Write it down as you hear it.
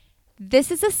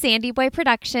This is a Sandy Boy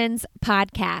Productions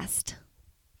podcast.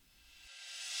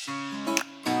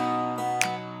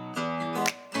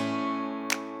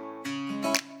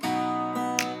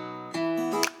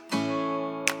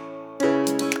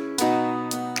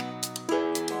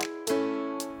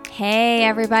 Hey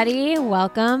everybody,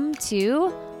 welcome to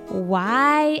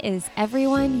Why is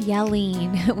Everyone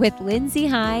Yelling with Lindsay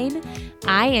Hein.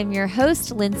 I am your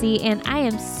host, Lindsay, and I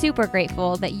am super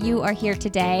grateful that you are here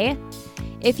today.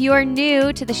 If you are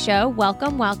new to the show,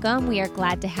 welcome. We are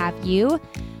glad to have you.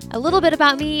 A little bit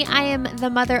about me. I am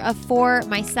the mother of four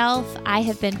myself. I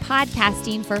have been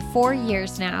podcasting for 4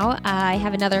 years now. I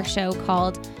have another show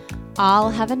called I'll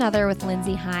Have Another with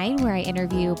Lindsay Hein, where I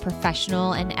interview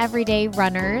professional and everyday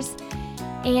runners.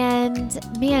 And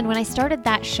man, when I started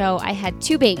that show, I had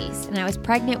 2 babies and I was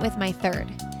pregnant with my third.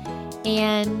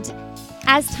 And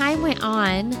as time went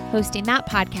on hosting that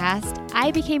podcast,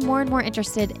 I became more and more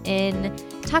interested in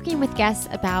talking with guests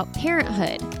about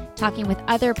parenthood, talking with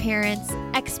other parents,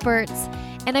 experts,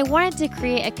 and I wanted to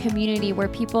create a community where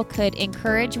people could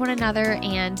encourage one another.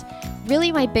 And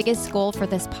really my biggest goal for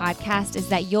this podcast is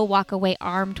that you'll walk away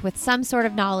armed with some sort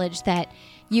of knowledge that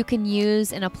you can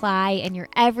use and apply in your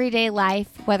everyday life,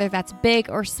 whether that's big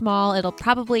or small. It'll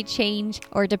probably change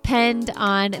or depend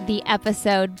on the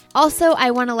episode. Also,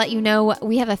 I want to let you know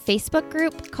we have a Facebook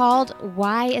group called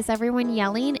Why is Everyone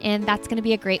Yelling? And that's going to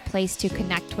be a great place to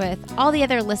connect with all the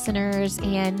other listeners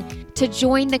and to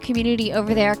join the community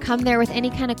over there. Come there with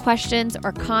any kind of questions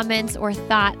or comments or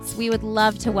thoughts. We would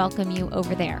love to welcome you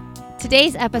over there.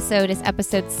 Today's episode is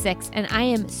episode 6, and I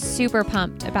am super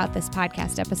pumped about this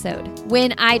podcast episode.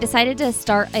 When I decided to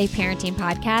start a parenting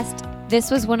podcast,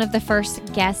 this was one of the first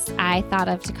guests I thought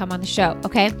of to come on the show,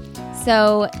 okay?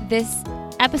 So this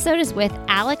episode is with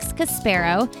Alex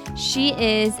Caspero. She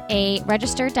is a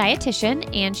registered dietitian,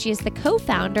 and she is the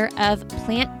co-founder of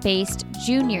Plant-Based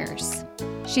Juniors.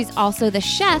 She's also the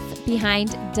chef behind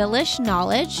Delish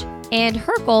Knowledge, and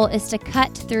her goal is to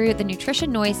cut through the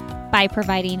nutrition noise by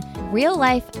providing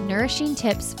real-life nourishing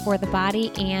tips for the body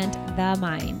and the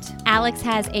mind. Alex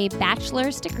has a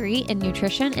bachelor's degree in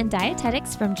nutrition and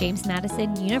dietetics from James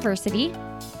Madison University.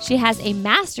 She has a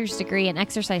master's degree in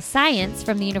exercise science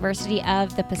from the University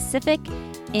of the Pacific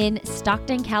in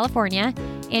Stockton, California.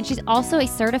 And she's also a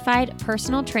certified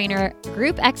personal trainer,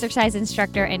 group exercise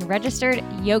instructor, and registered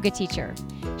yoga teacher.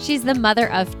 She's the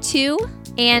mother of 2,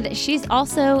 and she's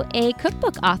also a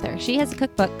cookbook author. She has a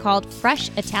cookbook called Fresh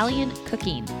Italian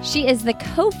Cooking. She is the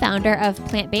co-founder of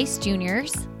Plant-Based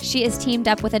Juniors. She is teamed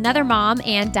up with another mom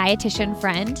and dietitian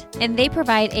friend, and they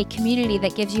provide a community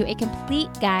that gives you a complete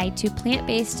guide to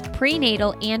plant-based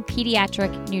prenatal and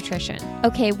pediatric nutrition.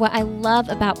 Okay, what I love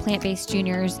about Plant-Based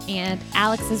Juniors and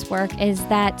Alex's work is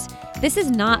that this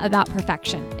is not about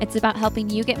perfection. It's about helping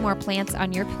you get more plants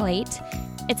on your plate.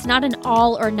 It's not an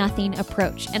all or nothing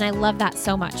approach. And I love that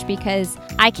so much because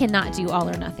I cannot do all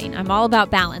or nothing. I'm all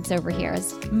about balance over here.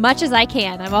 As much as I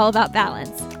can, I'm all about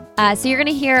balance. So you're going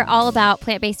to hear all about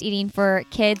plant-based eating for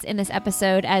kids in this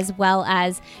episode, as well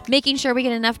as making sure we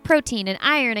get enough protein and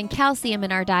iron and calcium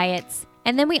in our diets.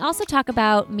 And then we also talk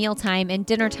about mealtime and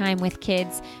dinner time with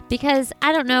kids because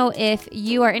I don't know if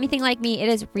you are anything like me, it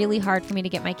is really hard for me to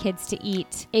get my kids to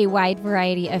eat a wide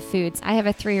variety of foods. I have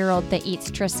a 3-year-old that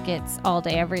eats Triscuits all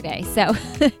day, every day. So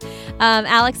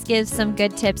Alex gives some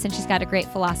good tips and she's got a great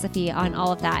philosophy on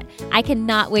all of that. I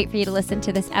cannot wait for you to listen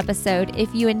to this episode.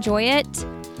 If you enjoy it,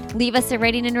 leave us a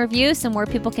rating and review so more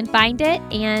people can find it.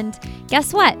 And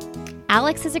guess what?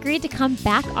 Alex has agreed to come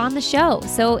back on the show.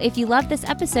 So if you love this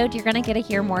episode, you're going to get to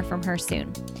hear more from her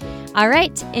soon. All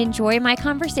right, enjoy my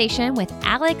conversation with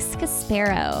Alex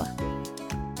Caspero.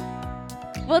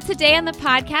 Well, today on the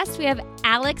podcast, we have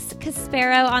Alex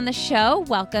Caspero on the show.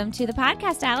 Welcome to the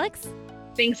podcast, Alex.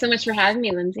 Thanks so much for having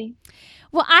me, Lindsay.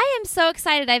 Well, I am so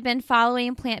excited. I've been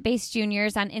following Plant-Based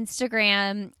Juniors on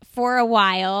Instagram for a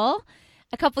while.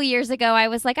 A couple years ago, I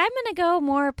was like, I'm going to go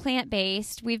more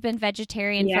plant-based. We've been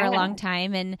vegetarian for a long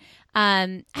time. And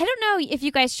I don't know if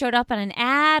you guys showed up on an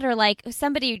ad or like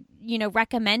somebody,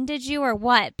 recommended you or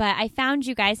what, but I found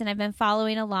you guys and I've been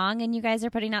following along and you guys are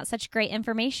putting out such great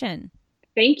information.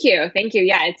 Thank you.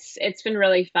 Yeah, it's been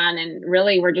really fun. And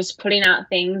really, we're just putting out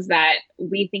things that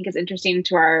we think is interesting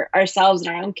to ourselves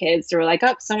and our own kids. So we're like,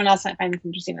 oh, someone else might find this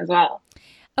interesting as well.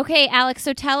 Okay, Alex,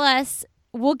 so tell us,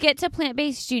 we'll get to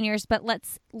Plant-Based Juniors, but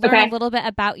let's learn a little bit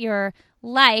about your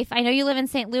life. I know you live in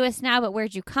St. Louis now, but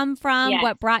where'd you come from? Yes.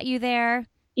 What brought you there?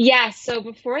 Yeah, so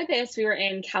before this, we were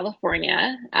in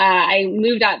California. I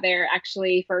moved out there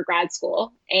actually for grad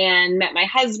school and met my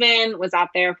husband, was out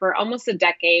there for almost a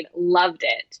decade, loved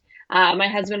it. My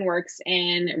husband works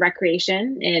in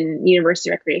recreation, in university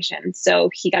recreation. So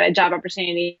he got a job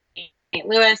opportunity in St.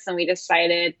 Louis, and we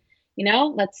decided,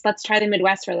 let's try the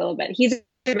Midwest for a little bit. He's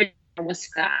from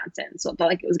Wisconsin, so it felt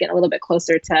like it was getting a little bit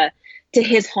closer to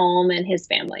his home and his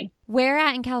family. Where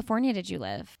at in California did you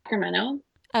live? Sacramento.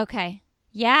 Okay.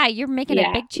 Yeah, you're making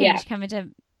a big change coming to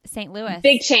St. Louis.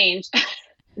 Big change.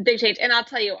 Big change. And I'll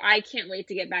tell you, I can't wait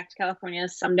to get back to California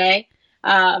someday.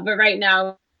 But right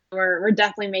now, we're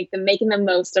definitely making the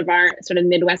most of our sort of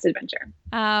Midwest adventure.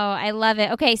 Oh, I love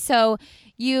it. Okay, so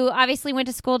you obviously went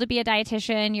to school to be a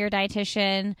dietitian. You're a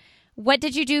dietitian. What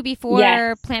did you do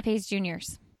before Plant-Based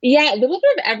Juniors? Yeah, a little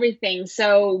bit of everything.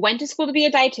 So went to school to be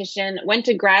a dietitian, went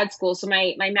to grad school. So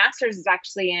my master's is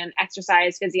actually in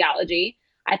exercise physiology.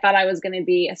 I thought I was going to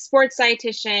be a sports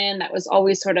dietitian. That was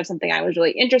always sort of something I was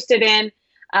really interested in.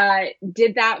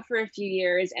 Did that for a few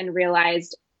years and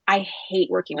realized I hate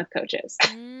working with coaches.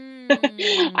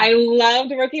 I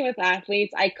loved working with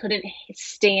athletes. I couldn't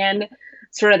stand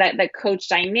sort of that coach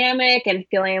dynamic and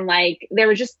feeling like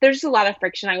there's just a lot of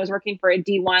friction. I was working for a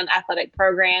D1 athletic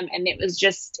program, and it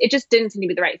just didn't seem to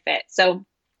be the right fit. So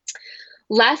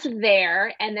left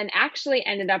there, and then actually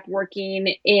ended up working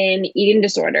in eating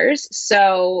disorders.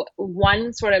 So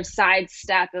one sort of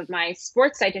sidestep of my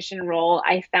sports dietitian role,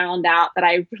 I found out that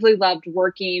I really loved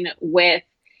working with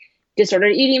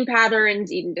disordered eating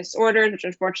patterns, eating disorders, which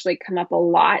unfortunately come up a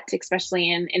lot, especially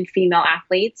in female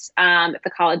athletes at the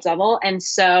college level. And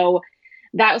so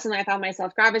that was something I found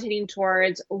myself gravitating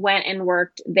towards, went and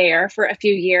worked there for a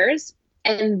few years.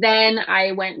 And then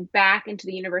I went back into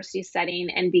the university setting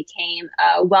and became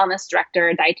a wellness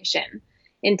director, dietitian,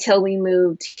 until we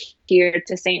moved here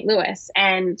to St. Louis.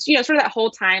 And, sort of that whole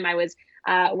time I was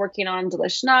working on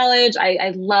Delish Knowledge.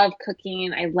 I love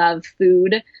cooking. I love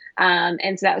food.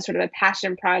 And so that was sort of a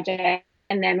passion project.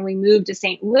 And then we moved to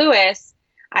St. Louis.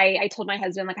 I told my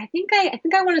husband, I think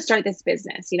I want to start this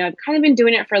business. I've kind of been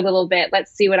doing it for a little bit.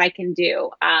 Let's see what I can do.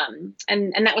 And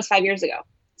that was 5 years ago.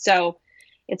 So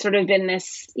it's sort of been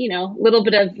this, little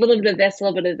bit of this, a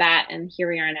little bit of that. And here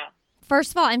we are now.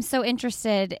 First of all, I'm so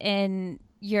interested in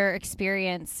your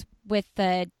experience with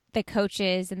the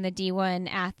coaches and the D1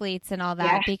 athletes and all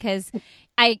that, because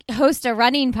I host a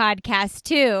running podcast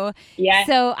too. Yeah.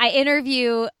 So I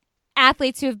interview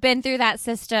athletes who have been through that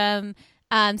system.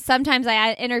 Sometimes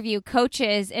I interview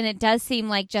coaches, and it does seem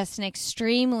like just an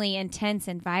extremely intense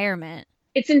environment.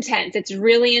 It's intense. It's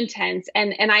really intense.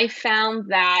 And I found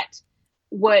that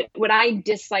what I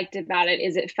disliked about it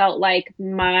is it felt like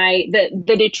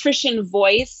the nutrition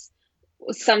voice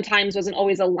sometimes wasn't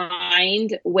always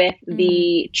aligned with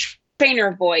the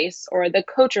trainer voice or the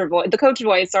coach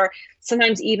voice, or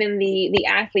sometimes even the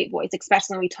athlete voice,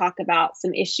 especially when we talk about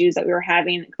some issues that we were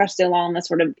having, especially along the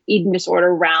sort of eating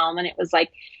disorder realm. And it was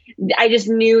like, I just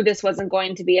knew this wasn't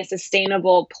going to be a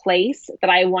sustainable place that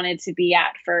I wanted to be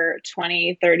at for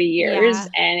 20, 30 years. Yeah.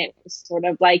 And it was sort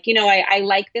of like, I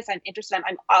like this. I'm interested.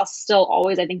 I'll still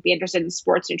always, I think, be interested in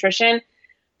sports nutrition,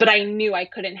 but I knew I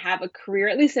couldn't have a career,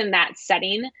 at least in that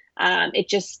setting. It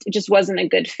just wasn't a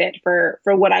good fit for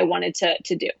what I wanted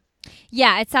to do.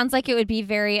 Yeah, it sounds like it would be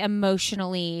very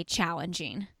emotionally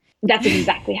challenging. That's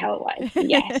exactly how it was.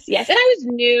 Yes. And I was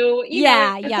new.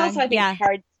 It's also, I think,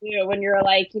 hard too when you're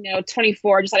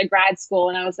 24, just out of grad school.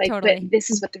 And I was like, totally. But this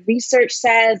is what the research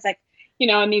says.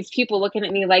 And these people looking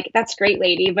at me like, that's great,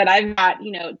 lady, but I've got,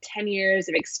 10 years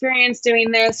of experience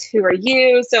doing this. Who are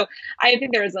you? So I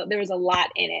think there was a lot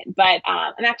in it, but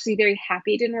I'm actually very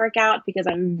happy it didn't work out, because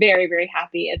I'm very, very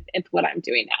happy at what I'm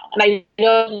doing now. And I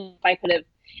don't know if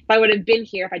I would have been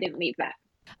here if I didn't leave that.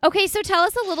 Okay. So tell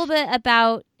us a little bit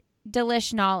about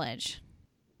Delish Knowledge.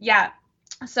 Yeah.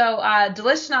 So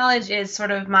Delish Knowledge is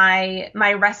sort of my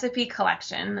recipe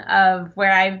collection of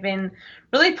where I've been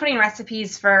really putting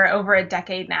recipes for over a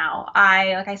decade now.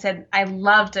 Like I said, I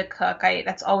love to cook.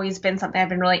 That's always been something I've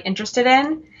been really interested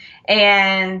in.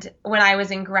 And when I was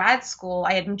in grad school,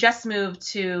 I had just moved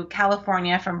to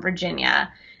California from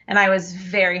Virginia, and I was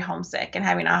very homesick and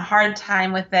having a hard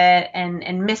time with it,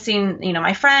 and missing,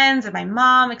 my friends and my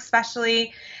mom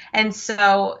especially. And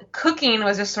so cooking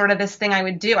was just sort of this thing I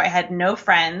would do. I had no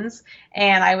friends,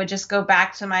 and I would just go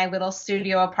back to my little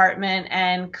studio apartment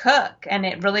and cook. And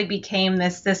it really became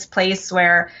this place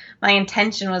where my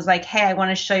intention was like, hey, I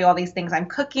want to show you all these things I'm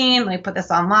cooking. Let me put this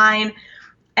online.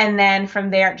 And then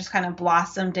from there, it just kind of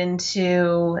blossomed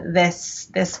into this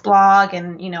blog.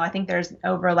 And, I think there's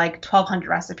over 1,200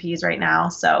 recipes right now.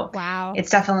 So wow, it's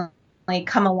definitely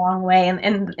come a long way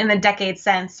in the decade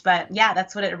since. But yeah,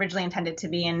 that's what it originally intended to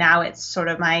be. And now it's sort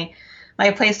of my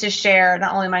my place to share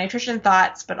not only my nutrition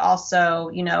thoughts, but also,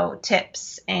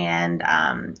 tips and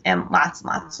lots and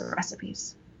lots of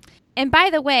recipes. And by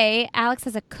the way, Alex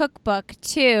has a cookbook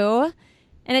too,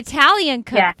 an Italian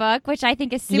cookbook, which I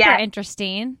think is super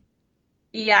interesting.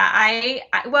 Yeah,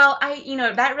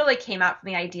 that really came out from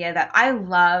the idea that I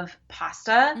love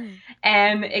pasta,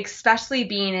 and especially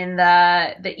being in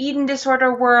the eating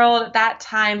disorder world at that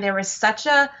time, there was such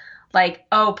a like,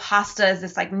 oh, pasta is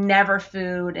this like never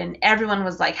food, and everyone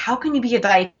was like, how can you be a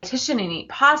dietitian and eat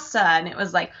pasta? And it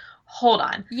was like, hold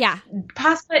on. Yeah.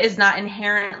 Pasta is not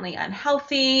inherently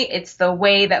unhealthy. It's the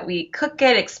way that we cook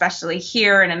it, especially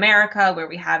here in America, where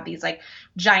we have these like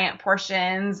giant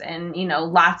portions and,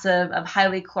 lots of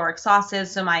highly caloric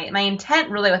sauces. So my intent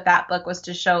really with that book was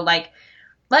to show like,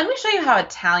 let me show you how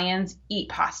Italians eat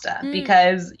pasta,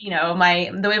 because,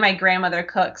 the way my grandmother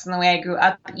cooks and the way I grew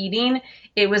up eating,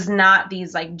 it was not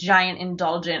these like giant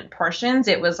indulgent portions.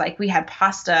 It was like we had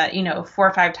pasta, 4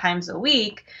 or 5 times a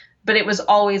week, but it was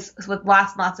always with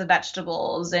lots and lots of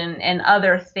vegetables and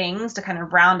other things to kind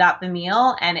of round out the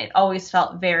meal. And it always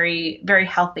felt very, very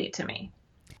healthy to me.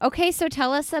 Okay, so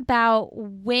tell us about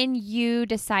when you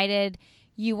decided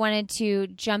you wanted to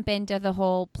jump into the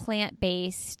whole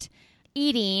plant-based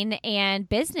eating and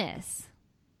business.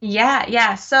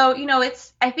 Yeah. So,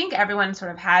 I think everyone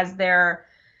sort of has their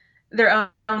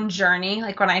own journey.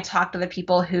 Like when I talk to the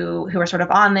people who are sort of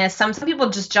on this, some people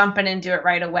just jump in and do it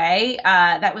right away.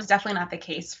 That was definitely not the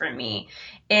case for me.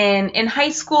 In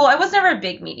high school, I was never a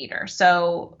big meat eater,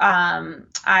 so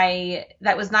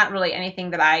that was not really anything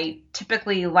that I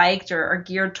typically liked or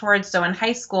geared towards. So in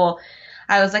high school,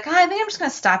 I was like, I think I'm just gonna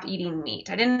stop eating meat.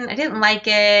 I didn't like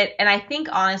it, and I think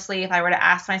honestly, if I were to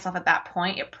ask myself at that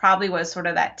point, it probably was sort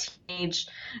of that teenage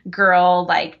girl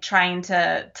like trying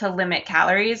to limit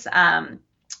calories.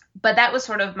 But that was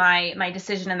sort of my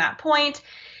decision in that point,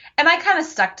 and I kind of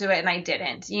stuck to it, and I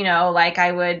didn't. Like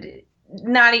I would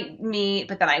not eat meat,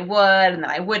 but then I would, and then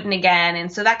I wouldn't again,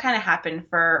 and so that kind of happened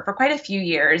for quite a few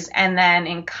years. And then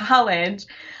in college,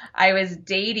 I was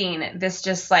dating this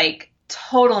just like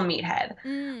total meathead,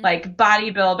 like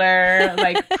bodybuilder,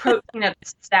 like protein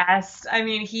obsessed. I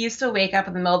mean, he used to wake up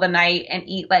in the middle of the night and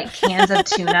eat like cans of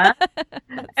tuna.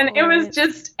 And it was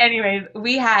just, anyways,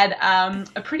 we had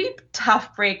a pretty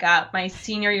tough breakup my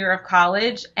senior year of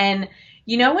college. And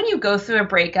when you go through a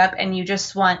breakup and you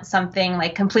just want something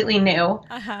like completely new,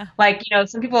 like,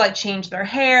 some people like change their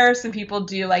hair, some people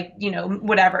do like,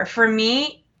 whatever. For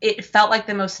me, it felt like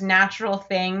the most natural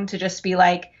thing to just be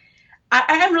like,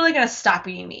 I'm really going to stop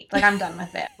eating meat. Like, I'm done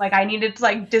with it. Like, I needed to,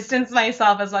 like, distance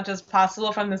myself as much as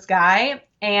possible from this guy.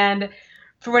 And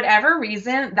for whatever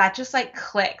reason, that just, like,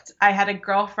 clicked. I had a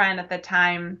girlfriend at the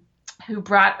time who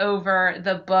brought over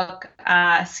the book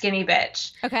Skinny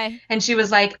Bitch. Okay. And she was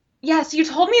like, yes, you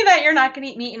told me that you're not going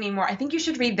to eat meat anymore. I think you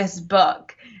should read this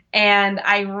book. And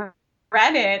I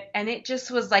read it, and it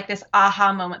just was like this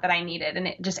aha moment that I needed, and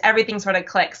it just everything sort of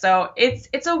clicked. So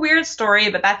it's a weird story,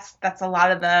 but that's a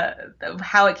lot of the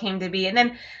how it came to be. And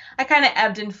then I kind of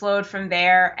ebbed and flowed from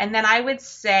there. And then I would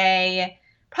say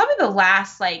probably the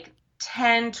last like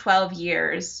 10, 12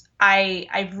 years,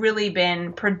 I've really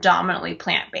been predominantly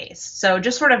plant-based. So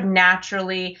just sort of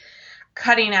naturally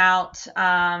cutting out,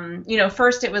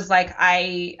 first it was like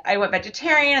I went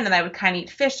vegetarian, and then I would kind of eat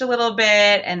fish a little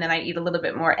bit, and then I'd eat a little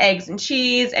bit more eggs and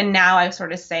cheese. And now I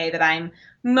sort of say that I'm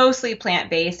mostly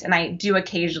plant-based, and I do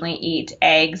occasionally eat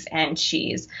eggs and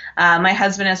cheese. My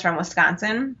husband is from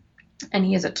Wisconsin, and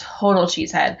he is a total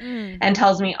cheesehead and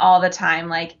tells me all the time,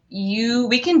 like,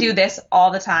 we can do this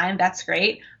all the time. That's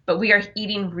great. But we are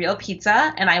eating real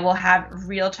pizza, and I will have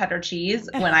real cheddar cheese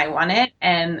when I want it,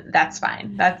 and that's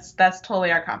fine. That's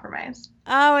totally our compromise.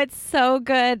 Oh, it's so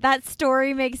good. That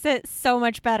story makes it so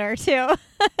much better too.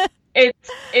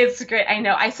 It's great. I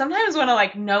know. I sometimes want to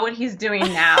like know what he's doing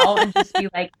now and just be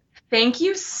like, thank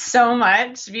you so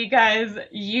much, because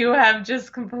you have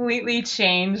just completely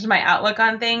changed my outlook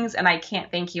on things, and I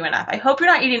can't thank you enough. I hope you're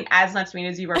not eating as much meat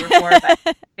as you were before, but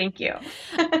thank you.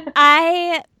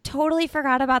 I totally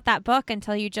forgot about that book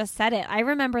until you just said it. I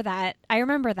remember that. I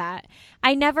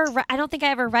don't think I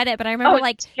ever read it, but I remember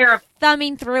terrible.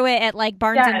 thumbing through it at like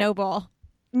Barnes and Noble.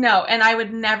 No, and I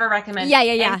would never recommend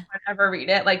anyone ever read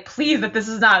it. Like, please, that this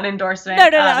is not an endorsement.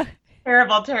 No.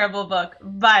 Terrible, terrible book.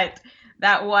 But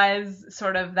that was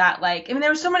sort of that, like, I mean, there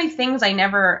were so many things I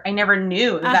never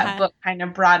knew that book kind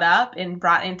of brought up and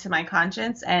brought into my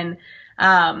conscience. And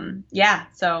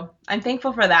so I'm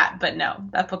thankful for that. But no,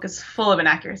 that book is full of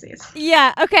inaccuracies.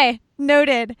 Yeah. Okay.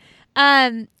 Noted.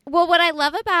 Well, what I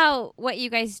love about what you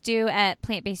guys do at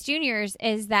Plant Based Juniors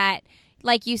is that,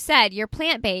 like you said, you're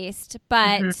plant-based,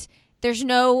 but there's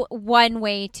no one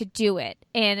way to do it.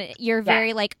 And you're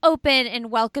very like open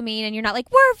and welcoming, and you're not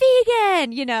like, we're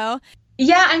vegan, you know?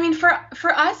 Yeah, I mean, for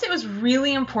us, it was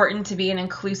really important to be an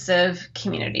inclusive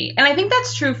community, and I think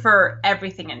that's true for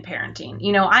everything in parenting.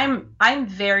 You know, I'm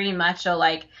very much a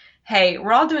like, hey,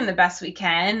 we're all doing the best we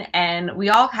can, and we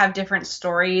all have different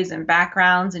stories and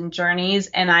backgrounds and journeys,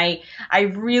 and I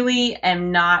really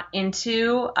am not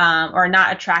into or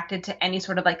not attracted to any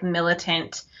sort of like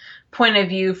militant point of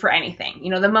view for anything.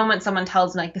 You know, the moment someone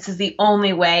tells me like this is the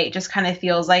only way, it just kind of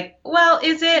feels like, well,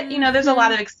 is it? You know, there's a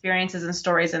lot of experiences and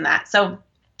stories in that. So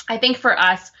I think for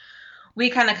us, we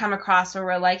kind of come across where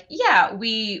we're like, yeah,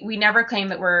 we never claim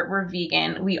that we're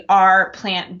vegan. We are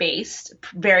plant-based,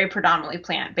 very predominantly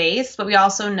plant-based, but we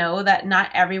also know that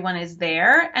not everyone is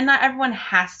there and not everyone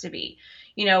has to be.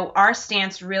 You know, our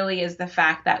stance really is the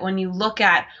fact that when you look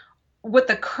at what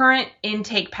the current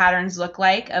intake patterns look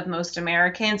like of most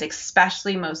Americans,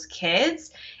 especially most kids,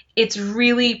 it's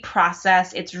really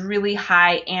processed, it's really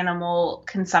high animal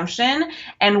consumption.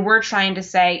 And we're trying to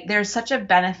say there's such a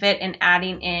benefit in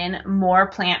adding in more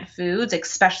plant foods,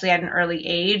 especially at an early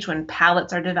age when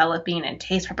palates are developing and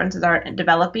taste preferences are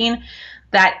developing,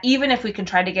 that even if we can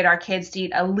try to get our kids to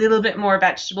eat a little bit more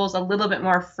vegetables, a little bit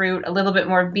more fruit, a little bit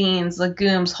more beans,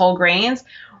 legumes, whole grains,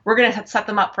 we're going to set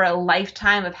them up for a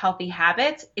lifetime of healthy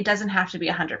habits. It doesn't have to be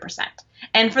 100%.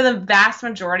 And for the vast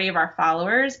majority of our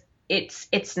followers,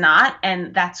 it's not,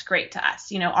 and that's great to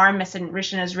us. You know, our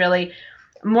mission is really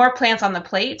more plants on the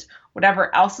plate,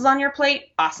 whatever else is on your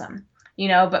plate, awesome. You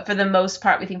know, but for the most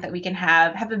part, we think that we can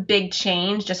have a big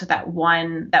change just with that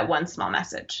one small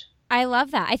message. I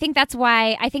love that. I think that's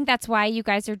why you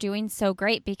guys are doing so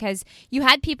great, because you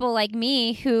had people like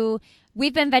me who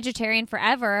we've been vegetarian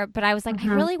forever, but I was like, I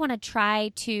really want to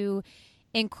try to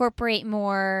incorporate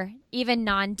more even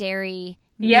non-dairy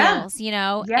meals, you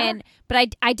know? Yeah.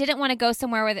 But I didn't want to go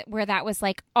somewhere where that was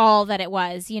like all that it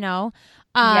was, you know?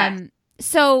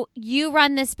 So you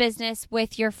run this business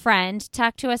with your friend.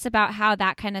 Talk to us about how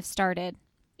that kind of started.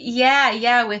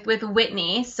 Yeah, with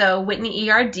Whitney. So Whitney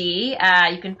ERD,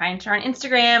 you can find her on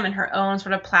Instagram and her own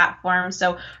sort of platform.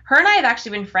 So her and I have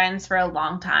actually been friends for a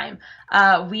long time.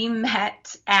 We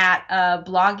met at a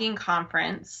blogging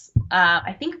conference,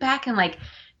 I think back in like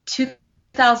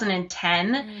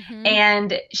 2010,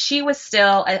 and she was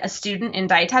still a student in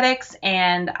dietetics,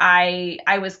 and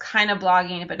I was kind of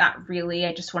blogging, but not really.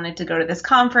 I just wanted to go to this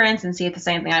conference and see if there's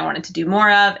anything I wanted to do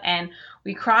more of, and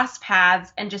we crossed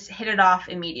paths and just hit it off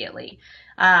immediately.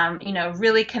 You know,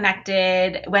 really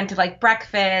connected, went to like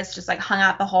breakfast, just like hung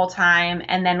out the whole time.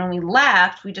 And then when we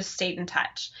left, we just stayed in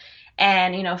touch.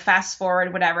 And, you know, fast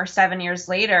forward, whatever, 7 years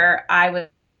later, I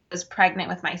was pregnant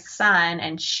with my son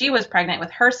and she was pregnant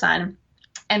with her son.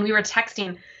 And we were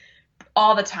texting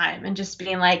all the time and just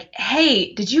being like,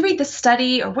 hey, did you read this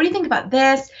study? Or what do you think about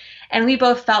this? And we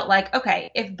both felt like,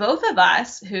 okay, if both of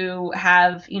us who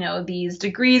have, you know, these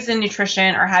degrees in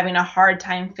nutrition are having a hard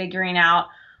time figuring out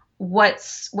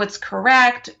what's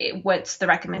correct, what's the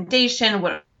recommendation,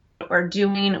 what we're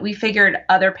doing, we figured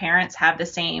other parents have the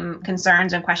same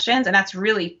concerns and questions. And that's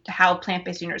really how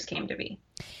Plant-Based Universe came to be.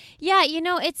 Yeah, you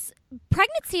know,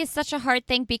 pregnancy is such a hard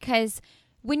thing because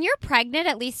when you're pregnant,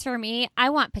 at least for me, I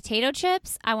want potato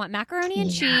chips, I want macaroni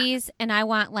and cheese, and I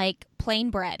want like plain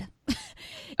bread.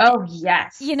 Oh,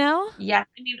 yes. You know? Yeah.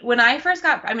 I mean, when I first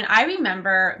I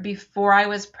remember before I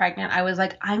was pregnant, I was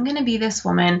like, I'm going to be this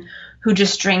woman who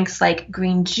just drinks like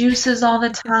green juices all the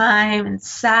time and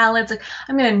salads. Like,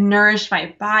 I'm going to nourish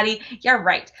my body. Yeah,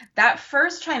 right. That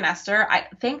first trimester, I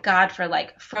thank God for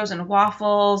like frozen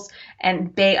waffles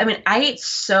and I ate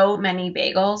so many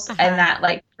bagels in that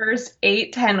like first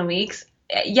 8-10 weeks.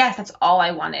 Yes, that's all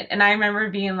I wanted. And I remember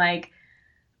being like,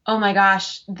 oh my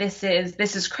gosh, this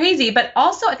is crazy. But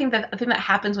also I think that the thing that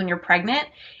happens when you're pregnant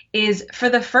is for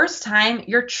the first time,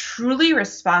 you're truly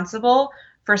responsible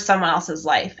for someone else's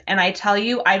life. And I tell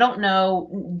you, I don't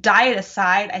know, diet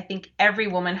aside, I think every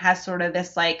woman has sort of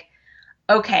this like,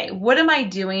 okay, what am I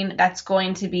doing that's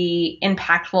going to be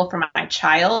impactful for my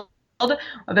child?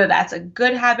 Whether that's a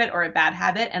good habit or a bad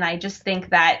habit. And I just think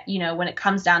that, you know, when it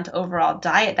comes down to overall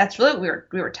diet, that's really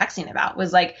what we were texting about,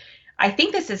 was like, I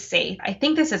think this is safe. I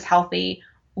think this is healthy.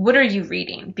 What are you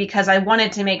reading? Because I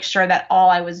wanted to make sure that all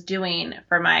I was doing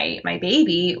for my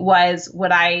baby was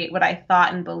what I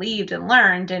thought and believed and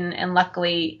learned. And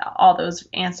luckily all those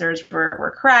answers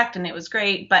were correct and it was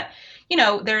great. But, you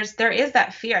know, there is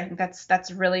that fear. I think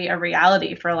that's really a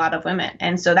reality for a lot of women.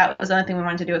 And so that was another thing we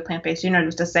wanted to do with Plant-Based Universe,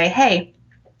 was to say, hey,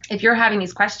 if you're having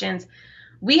these questions,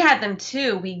 we had them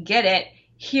too. We get it.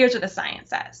 Here's what the science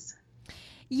says.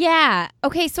 Yeah.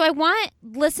 Okay. So I want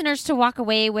listeners to walk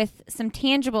away with some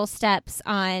tangible steps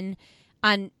on,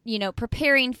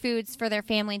 preparing foods for their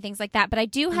family and things like that. But I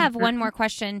do have one more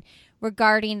question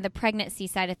regarding the pregnancy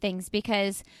side of things,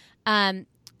 because I'm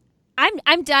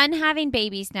done having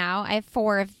babies now. I have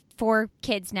four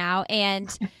kids now,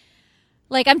 and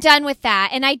like I'm done with that.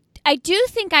 And I do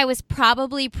think I was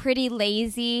probably pretty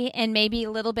lazy and maybe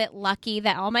a little bit lucky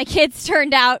that all my kids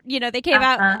turned out, they came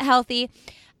out healthy.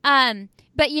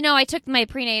 But, I took my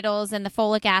prenatals and the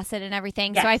folic acid and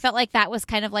everything. Yes. So I felt like that was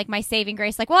kind of like my saving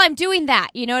grace. Like, well, I'm doing that,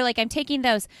 like I'm taking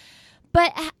those.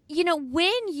 But,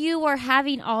 when you are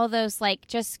having all those, like,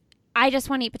 I just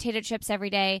want to eat potato chips every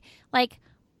day, like,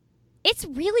 it's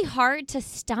really hard to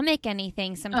stomach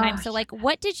anything sometimes. So, like,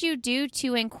 what did you do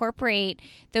to incorporate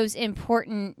those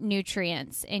important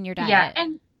nutrients in your diet? Yeah,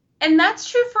 and that's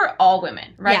true for all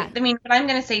women, right? Yeah. I mean, what I'm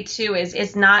going to say, too,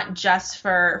 is not just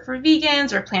for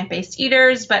vegans or plant-based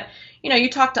eaters, but, you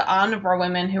talk to omnivore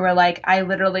women who are like, I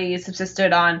literally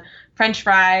subsisted on French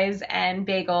fries and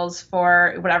bagels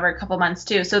for whatever, a couple months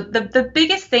too. So the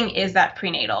biggest thing is that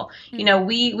prenatal. Mm-hmm.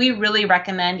 We really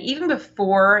recommend, even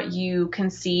before you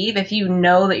conceive, if you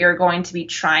know that you're going to be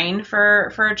trying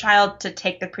for a child, to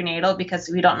take the prenatal, because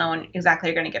we don't know when exactly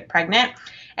you're going to get pregnant.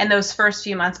 And those first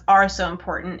few months are so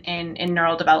important in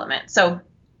neural development. So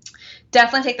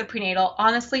definitely take the prenatal.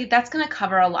 Honestly, that's going to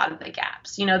cover a lot of the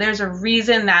gaps. There's a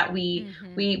reason that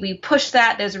we push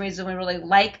that. There's a reason we really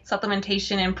like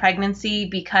supplementation in pregnancy,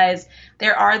 because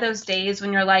there are those days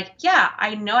when you're like, yeah,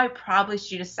 I know I probably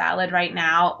should eat a salad right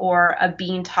now or a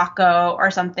bean taco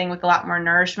or something with a lot more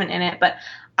nourishment in it, but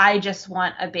I just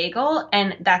want a bagel,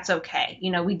 and that's okay.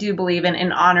 We do believe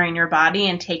in honoring your body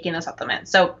and taking the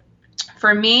supplements. So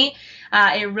for me,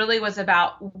 it really was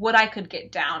about what I could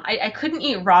get down. I couldn't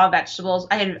eat raw vegetables.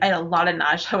 I had a lot of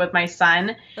nausea with my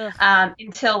son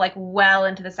until like well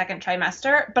into the second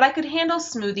trimester, but I could handle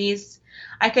smoothies.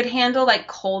 I could handle like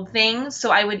cold things.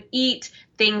 So I would eat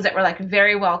things that were like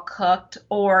very well cooked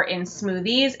or in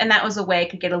smoothies. And that was a way I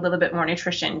could get a little bit more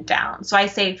nutrition down. So I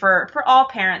say for all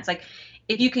parents, like,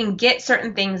 if you can get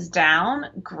certain things down,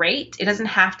 great. It doesn't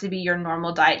have to be your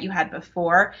normal diet you had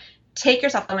before. Take your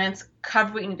supplements,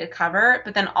 cover what you need to cover,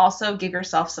 but then also give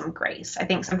yourself some grace. I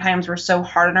think sometimes we're so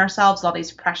hard on ourselves, all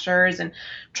these pressures and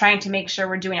trying to make sure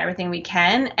we're doing everything we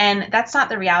can. And that's not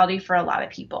the reality for a lot of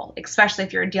people, especially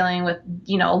if you're dealing with,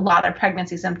 a lot of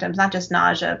pregnancy symptoms, not just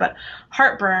nausea, but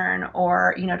heartburn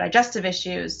or, digestive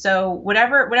issues. So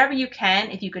whatever you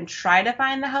can, if you can try to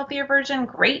find the healthier version,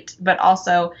 great. But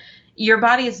also, your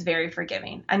body is very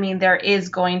forgiving. I mean, there is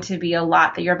going to be a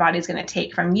lot that your body is going to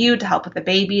take from you to help with the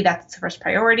baby. That's the first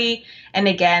priority. And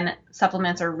again,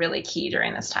 supplements are really key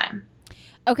during this time.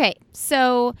 Okay,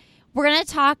 so we're going to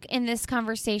talk in this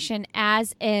conversation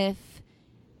as if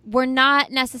we're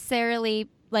not necessarily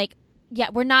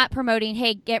we're not promoting,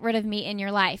 hey, get rid of meat in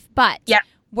your life, but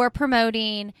we're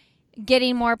promoting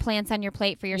getting more plants on your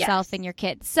plate for yourself and your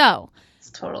kids. So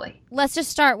totally. Let's just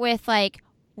start with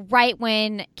right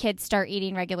when kids start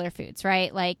eating regular foods,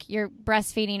 right? Like you're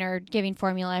breastfeeding or giving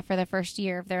formula for the first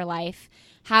year of their life,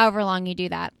 however long you do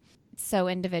that. It's so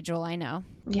individual, I know.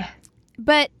 Yeah.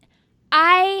 But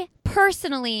I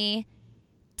personally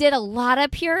did a lot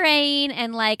of pureeing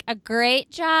and a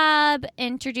great job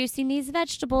introducing these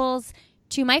vegetables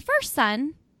to my first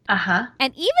son. Uh-huh.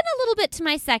 And even a little bit to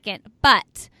my second.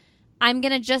 But I'm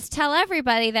going to just tell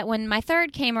everybody that when my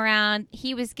third came around,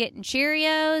 he was getting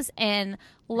Cheerios and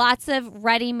lots of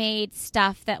ready-made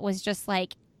stuff that was just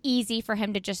easy for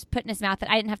him to just put in his mouth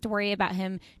that I didn't have to worry about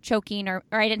him choking or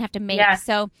I didn't have to make. Yeah.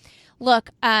 So look,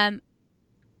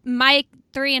 my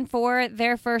 3 and 4,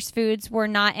 their first foods were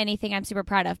not anything I'm super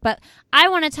proud of, but I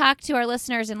want to talk to our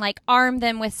listeners and arm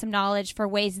them with some knowledge for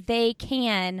ways they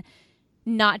can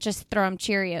not just throw them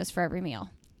Cheerios for every meal.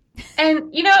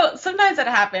 And, sometimes that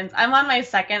happens. I'm on my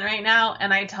second right now,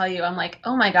 and I tell you, I'm like,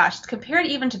 oh my gosh, compared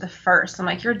even to the first, I'm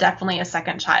like, you're definitely a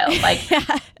second child.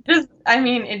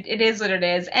 It is what it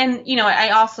is. And, I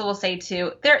also will say,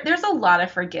 too, there's a lot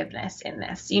of forgiveness in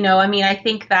this. I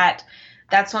think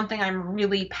that's one thing I'm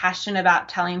really passionate about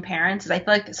telling parents is I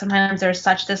feel like sometimes there's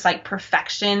such this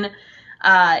perfection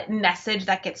message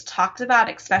that gets talked about,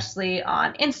 especially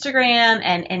on Instagram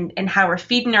and how we're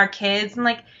feeding our kids.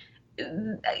 And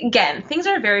again, things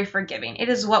are very forgiving. It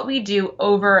is what we do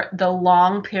over the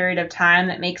long period of time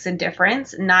that makes a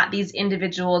difference, not these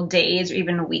individual days or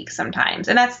even weeks sometimes.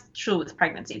 And that's true with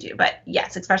pregnancy too. But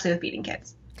yes, especially with feeding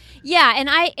kids. Yeah, and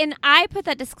I put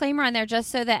that disclaimer on there just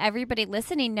so that everybody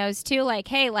listening knows too,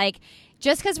 hey,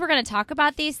 just because we're going to talk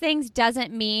about these things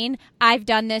doesn't mean I've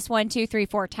done this 1, 2, 3,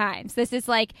 4 times. This is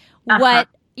what,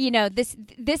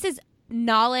 this is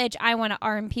knowledge I want to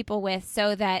arm people with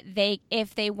so that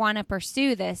if they want to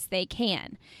pursue this, they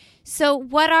can. So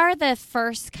what are the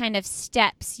first kind of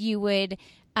steps you would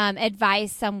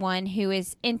advise someone who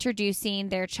is introducing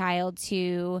their child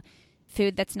to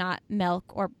food that's not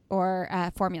milk or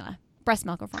formula, breast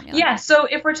milk or formula? Yeah. So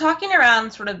if we're talking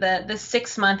around sort of the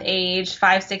 6-month age,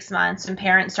 5-6 months, when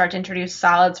parents start to introduce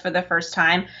solids for the first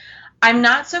time, I'm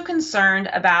not so concerned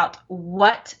about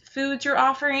what foods you're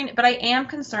offering, but I am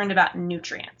concerned about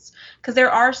nutrients, because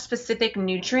there are specific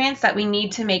nutrients that we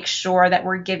need to make sure that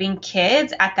we're giving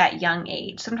kids at that young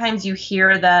age. Sometimes you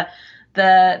hear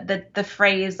the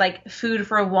phrase like food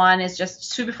for one is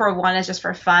just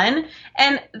for fun.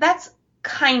 And that's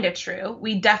kind of true.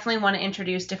 We definitely want to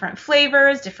introduce different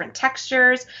flavors, different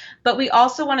textures, but we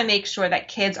also want to make sure that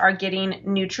kids are getting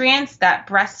nutrients that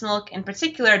breast milk in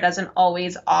particular doesn't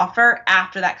always offer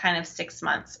after that kind of 6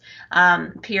 months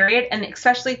period, and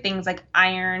especially things like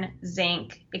iron,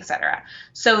 zinc, etc.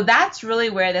 So that's really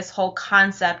where this whole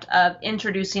concept of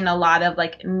introducing a lot of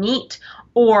like meat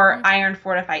or iron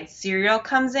fortified cereal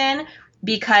comes in,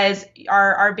 because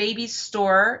our babies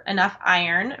store enough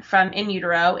iron from in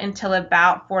utero until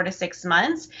about 4 to 6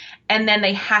 months, and then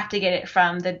they have to get it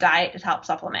from the diet to help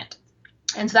supplement.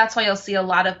 And so that's why you'll see a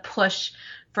lot of push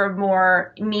for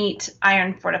more meat,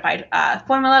 iron fortified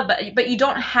formula, but you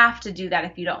don't have to do that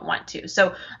if you don't want to.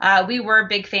 So we were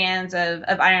big fans of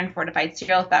iron fortified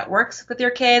cereal if that works with your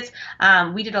kids.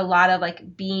 We did a lot of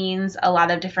like beans, a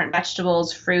lot of different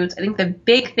vegetables, fruits. I think the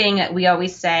big thing that we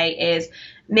always say is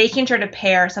making sure to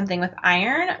pair something with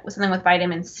iron with something with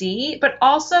vitamin C, but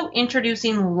also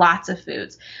introducing lots of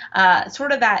foods.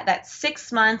 Sort of that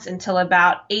 6 months until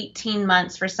about 18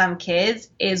 months for some kids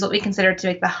is what we consider to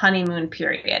make the honeymoon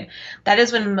period. That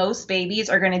is when most babies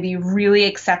are going to be really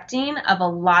accepting of a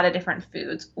lot of different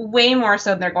foods, way more so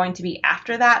than they're going to be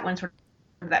after that, when sort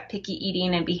of that picky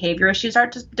eating and behavior issues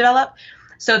start to develop.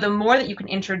 So the more that you can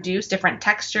introduce different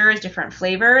textures, different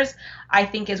flavors, I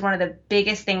think is one of the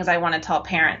biggest things I want to tell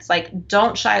parents. Like,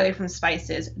 don't shy away from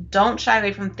spices. Don't shy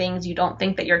away from things you don't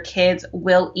think that your kids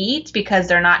will eat because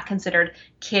they're not considered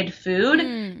kid food.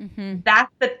 Mm-hmm.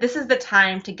 This is the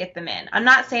time to get them in. I'm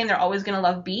not saying they're always going to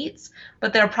love beets,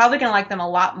 but they're probably going to like them a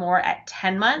lot more at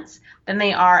 10 months than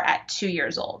they are at 2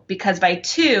 years old, because by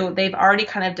 2, they've already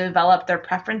kind of developed their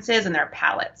preferences and their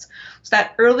palates. So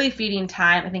that early feeding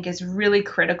time, I think, is really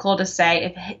critical to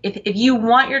say if you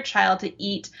want your child to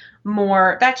eat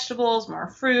more vegetables, more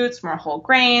fruits, more whole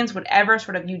grains, whatever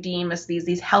sort of you deem as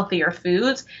these healthier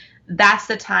foods, that's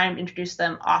the time to introduce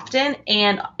them often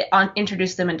and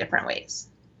introduce them in different ways.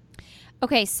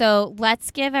 Okay, so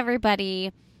let's give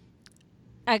everybody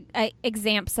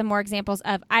some more examples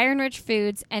of iron-rich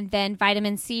foods and then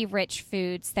vitamin C-rich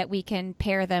foods that we can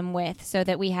pair them with, so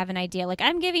that we have an idea. Like,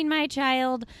 I'm giving my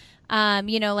child,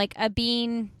 like a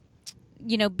bean,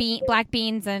 black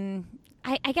beans, and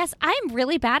I guess I'm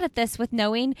really bad at this with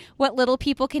knowing what little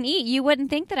people can eat. You wouldn't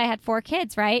think that I had 4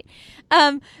 kids, right?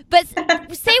 But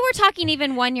say we're talking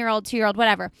even 1-year-old, 2-year-old,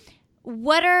 whatever.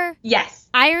 What are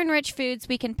iron-rich foods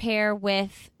we can pair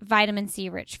with vitamin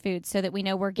C-rich foods so that we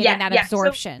know we're getting that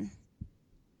absorption?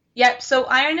 So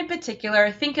iron in particular,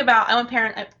 I want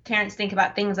parents think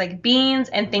about things like beans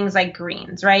and things like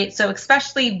greens, right? So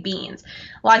especially beans.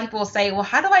 A lot of people will say, well,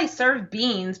 how do I serve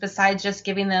beans besides just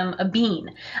giving them a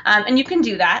bean? And you can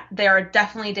do that. There are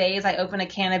definitely days I open a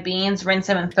can of beans, rinse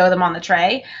them, and throw them on the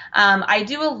tray. I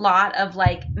do a lot of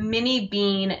like mini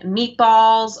bean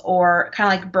meatballs or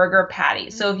kind of like burger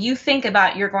patties. So if you think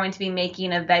about you're going to be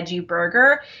making a veggie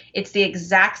burger, it's the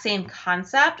exact same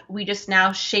concept. We just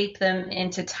now shape them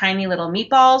into tiny little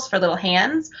meatballs for little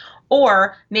hands,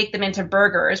 or make them into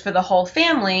burgers for the whole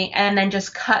family, and then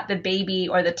just cut the baby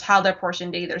or the toddler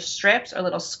portion to either strips or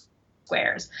little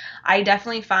squares. I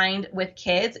definitely find with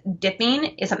kids, dipping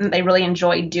is something they really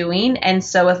enjoy doing. And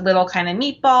so with little kind of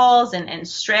meatballs and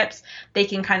strips, they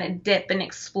can kind of dip and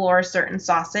explore certain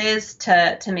sauces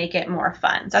to make it more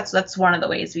fun. So that's one of the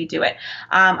ways we do it.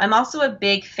 I'm also a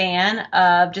big fan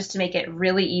of, just to make it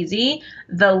really easy,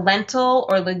 the lentil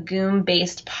or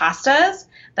legume-based pastas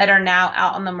that are now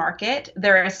out on the market.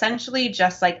 They're essentially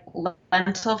just like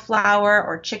lentil flour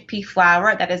or chickpea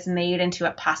flour that is made into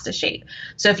a pasta shape.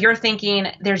 So if you're thinking,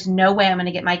 there's no way I'm going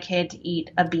to get my kid to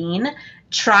eat a bean,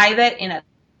 try that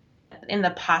in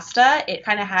the pasta. It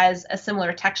kind of has a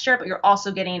similar texture, but you're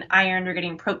also getting iron, you're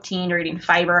getting protein, you're getting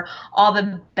fiber, all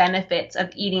the benefits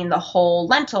of eating the whole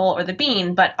lentil or the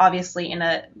bean, but obviously in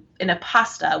a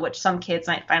pasta, which some kids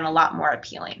might find a lot more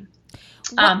appealing.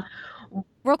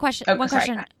 One question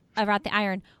about the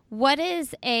iron. What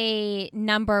is a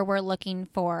number we're looking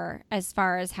for as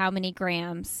far as how many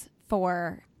grams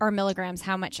for, or milligrams,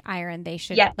 how much iron they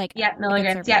should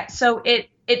milligrams. Yeah. So it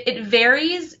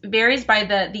varies by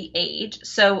the age.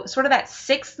 So sort of that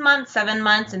 6 months, 7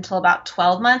 months until about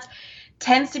 12 months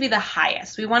tends to be the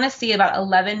highest. We want to see about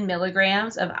 11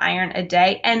 milligrams of iron a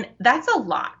day. And that's a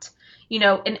lot.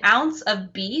 An ounce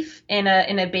of beef in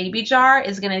a baby jar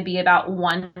is going to be about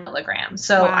 1 milligram.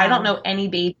 So wow. I don't know any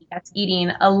baby that's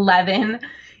eating 11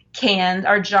 cans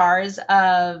or jars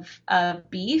of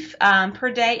beef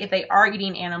per day if they are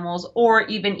eating animals or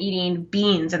even eating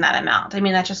beans in that amount. I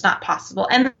mean, that's just not possible.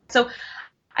 And so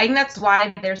I think that's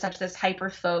why there's such this hyper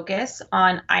focus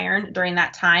on iron during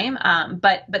that time.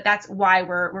 But that's why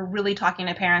we're really talking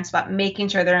to parents about making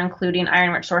sure they're including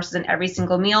iron-rich sources in every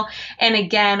single meal. And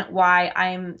again, why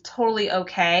I'm totally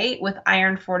okay with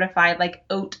iron fortified like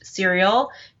oat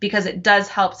cereal, because it does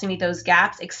help to meet those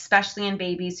gaps, especially in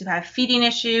babies who have feeding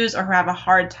issues or who have a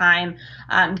hard time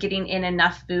getting in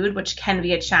enough food, which can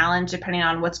be a challenge depending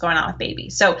on what's going on with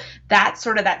babies. So that's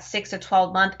sort of that 6 to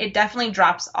 12 month. It definitely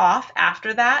drops off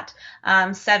after that.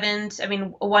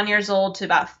 1 years old to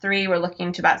about 3, we're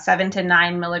looking to about 7 to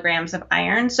 9 milligrams of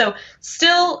iron. So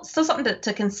still something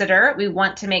to consider. We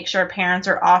want to make sure parents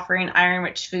are offering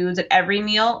iron-rich foods at every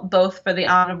meal, both for the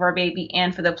omnivore baby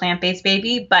and for the plant-based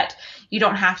baby. But you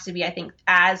don't have to be, I think,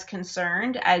 as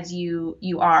concerned as you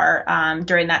are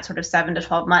during that sort of 7 to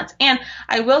 12 months. And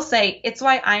I will say it's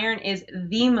why iron is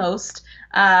the most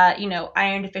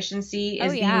iron deficiency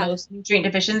is the most nutrient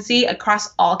deficiency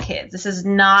across all kids. This is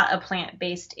not a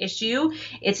plant-based issue.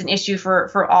 It's an issue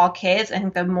for all kids. I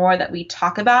think the more that we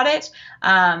talk about it,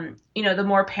 the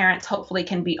more parents hopefully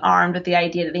can be armed with the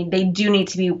idea that they do need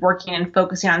to be working and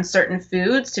focusing on certain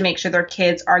foods to make sure their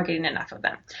kids are getting enough of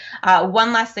them.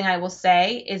 One last thing I will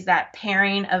say is that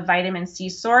pairing a vitamin C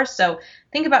source. So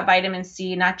think about vitamin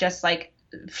C, not just like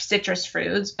citrus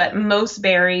fruits, but most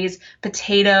berries,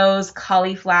 potatoes,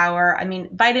 cauliflower. I mean,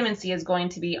 vitamin C is going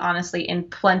to be honestly in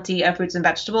plenty of fruits and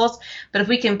vegetables. But if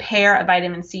we can pair a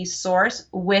vitamin C source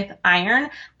with iron,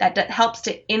 that helps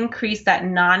to increase that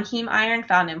non-heme iron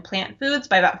found in plant foods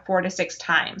by about 4 to 6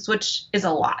 times, which is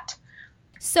a lot.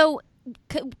 So,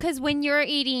 because when you're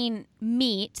eating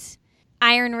meat,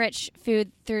 iron-rich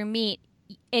food through meat,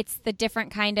 it's the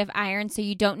different kind of iron, so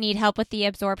you don't need help with the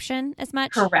absorption as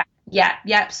much? Correct.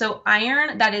 Yeah. So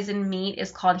iron that is in meat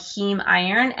is called heme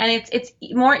iron, and it's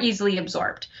more easily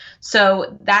absorbed.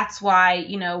 So that's why,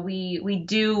 we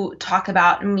do talk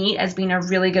about meat as being a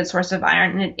really good source of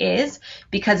iron, and it is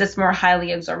because it's more highly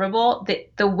absorbable.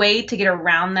 The way to get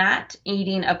around that,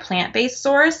 eating a plant-based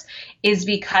source, is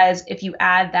because if you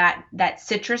add that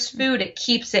citrus food, it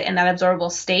keeps it in that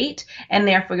absorbable state, and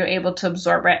therefore you're able to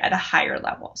absorb it at a higher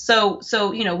level. So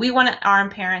we want to arm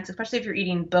parents, especially if you're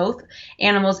eating both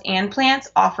animals and plants,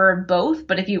 offer both.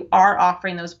 But if you are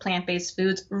offering those plant-based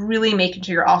foods, really making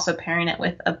sure you're also pairing it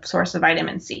with a source of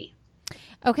vitamin C.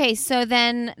 Okay, so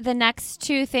then the next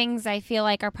 2 things I feel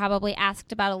like are probably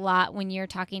asked about a lot when you're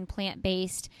talking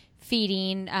plant-based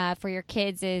feeding for your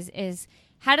kids is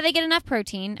how do they get enough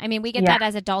protein? I mean, we get that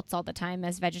as adults all the time,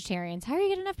 as vegetarians. How do you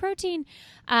get enough protein?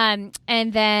 And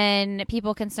then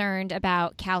people concerned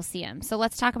about calcium. So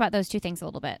let's talk about those 2 things a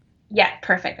little bit. Yeah,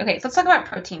 perfect. Okay, so let's talk about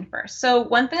protein first. So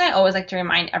one thing I always like to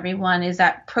remind everyone is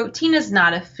that protein is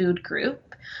not a food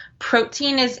group.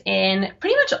 Protein is in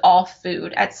pretty much all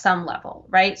food at some level,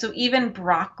 right? So even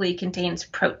broccoli contains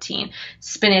protein.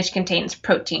 Spinach contains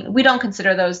protein. We don't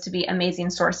consider those to be amazing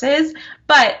sources,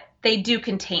 but they do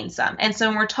contain some. And so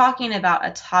when we're talking about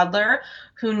a toddler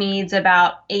who needs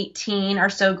about 18 or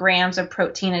so grams of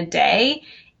protein a day,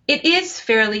 it is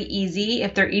fairly easy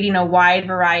if they're eating a wide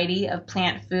variety of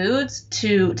plant foods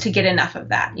to get enough of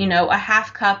that. A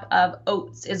half cup of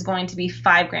oats is going to be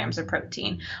 5 grams of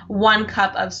protein. 1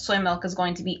 cup of soy milk is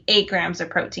going to be 8 grams of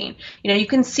protein. You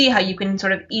can see how you can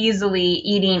sort of easily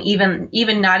eating,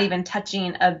 even not even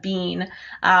touching a bean,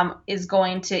 is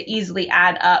going to easily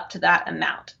add up to that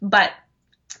amount. But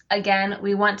again,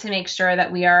 we want to make sure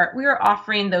that we are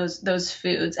offering those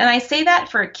foods. And I say that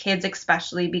for kids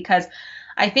especially because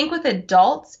I think with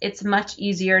adults, it's much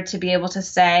easier to be able to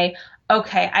say,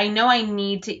 okay, I know I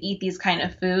need to eat these kind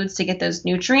of foods to get those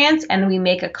nutrients, and we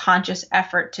make a conscious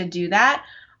effort to do that.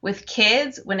 With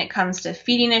kids, when it comes to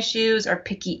feeding issues or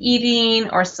picky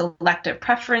eating or selective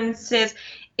preferences,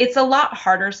 it's a lot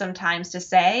harder sometimes to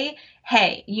say,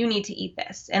 hey, you need to eat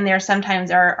this. And there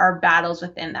sometimes are battles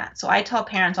within that. So I tell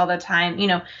parents all the time,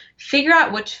 figure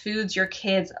out which foods your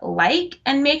kids like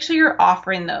and make sure you're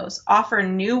offering those. Offer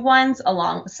new ones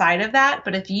alongside of that.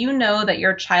 But if you know that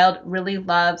your child really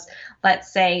loves,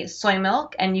 let's say, soy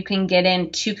milk, and you can get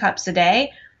in 2 cups a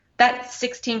day, that's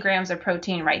 16 grams of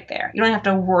protein right there. You don't have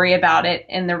to worry about it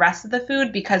in the rest of the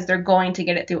food because they're going to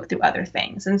get it through other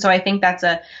things. And so I think that's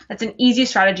an easy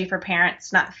strategy for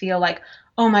parents to not feel like,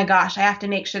 oh my gosh, I have to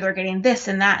make sure they're getting this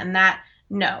and that and that.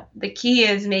 No, the key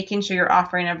is making sure you're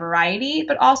offering a variety,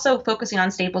 but also focusing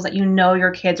on staples that you know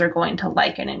your kids are going to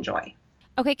like and enjoy.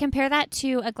 Okay, compare that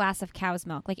to a glass of cow's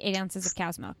milk, like 8 ounces of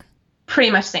cow's milk.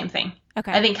 Pretty much same thing.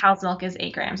 Okay. I think cow's milk is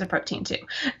 8 grams of protein too.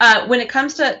 When it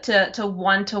comes to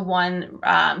one-to-one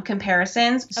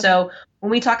comparisons, okay. So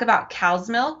when we talk about cow's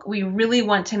milk, we really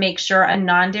want to make sure a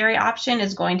non-dairy option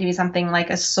is going to be something like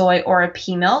a soy or a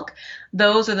pea milk.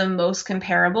 Those are the most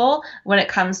comparable when it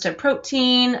comes to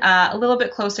protein, a little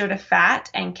bit closer to fat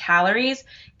and calories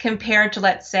compared to,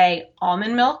 let's say,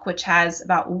 almond milk, which has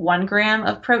about 1 gram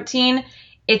of protein.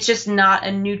 It's just not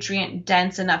a nutrient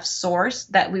dense enough source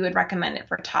that we would recommend it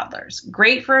for toddlers.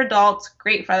 Great for adults,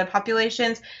 great for other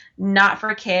populations, not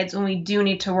for kids when we do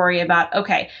need to worry about,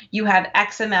 okay, you have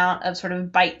X amount of sort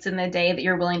of bites in the day that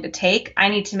you're willing to take. I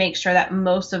need to make sure that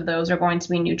most of those are going to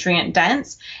be nutrient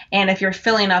dense. And if you're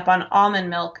filling up on almond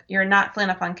milk, you're not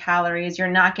filling up on calories, you're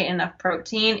not getting enough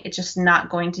protein. It's just not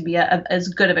going to be as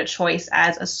good of a choice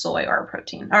as a soy or a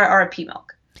protein or a pea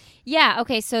milk. Yeah.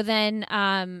 Okay. So then,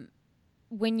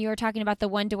 when you're talking about the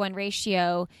 1-to-1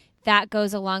 ratio, that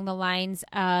goes along the lines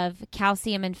of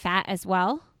calcium and fat as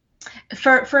well?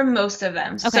 For most of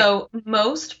them. Okay. So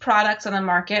most products on the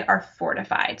market are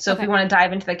fortified. So if we want to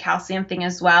dive into the calcium thing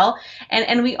as well,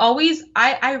 and we always,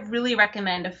 I really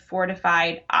recommend a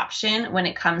fortified option when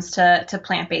it comes to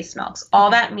plant-based milks.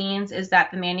 All that means is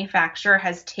that the manufacturer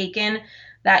has taken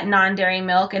that non-dairy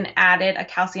milk and added a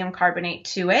calcium carbonate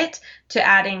to it to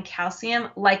add in calcium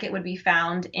like it would be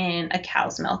found in a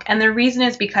cow's milk. And the reason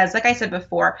is because, like I said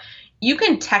before, you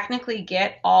can technically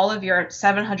get all of your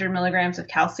 700 milligrams of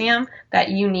calcium that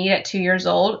you need at 2 years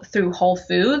old through Whole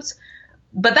Foods.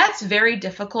 But that's very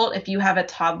difficult if you have a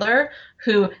toddler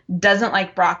who doesn't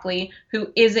like broccoli,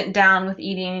 who isn't down with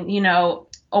eating,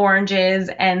 oranges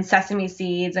and sesame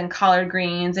seeds and collard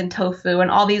greens and tofu and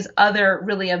all these other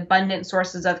really abundant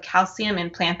sources of calcium in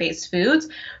plant-based foods.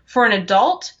 For an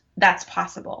adult, that's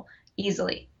possible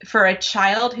easily. For a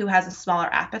child who has a smaller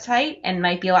appetite and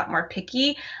might be a lot more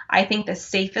picky, I think the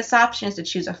safest option is to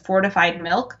choose a fortified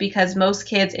milk because most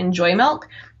kids enjoy milk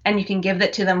and you can give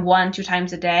that to them 1-2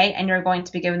 times a day and you're going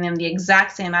to be giving them the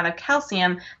exact same amount of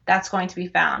calcium that's going to be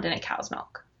found in a cow's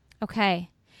milk. Okay.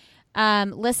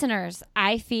 Listeners,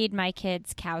 I feed my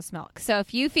kids cow's milk. So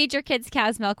if you feed your kids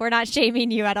cow's milk, we're not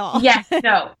shaming you at all. Yes,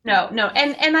 no.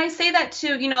 And I say that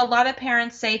too, a lot of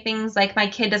parents say things like my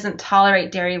kid doesn't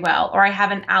tolerate dairy well, or I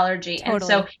have an allergy. Totally. And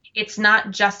so it's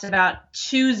not just about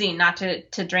choosing not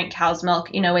to drink cow's milk.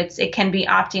 It can be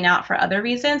opting out for other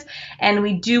reasons. And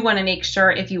we do want to make sure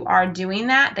if you are doing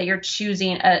that you're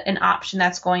choosing an option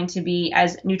that's going to be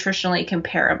as nutritionally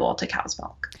comparable to cow's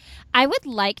milk. I would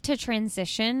like to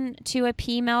transition to a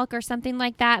pea milk or something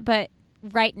like that, but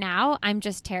right now I'm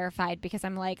just terrified because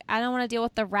I'm like, I don't want to deal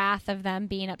with the wrath of them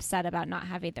being upset about not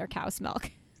having their cow's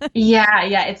milk. Yeah,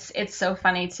 it's so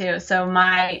funny too. So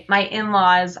my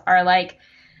in-laws are like,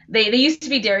 they used to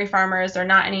be dairy farmers, they're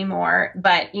not anymore,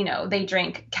 but they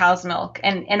drink cow's milk.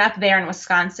 And up there in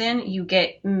Wisconsin, you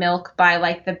get milk by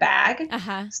like the bag.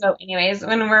 Uh-huh. So anyways,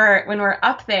 when we're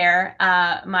up there,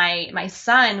 my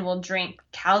son will drink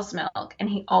cow's milk and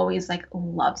he always like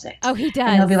loves it. Oh, he does.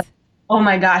 And he'll be like, oh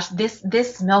my gosh,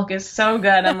 this milk is so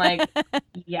good. I'm like,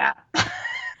 yeah.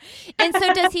 And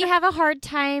so does he have a hard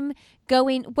time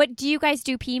going, what do you guys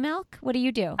do? Pea milk? What do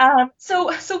you do? So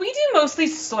we do mostly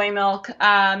soy milk.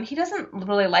 He doesn't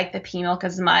really like the pea milk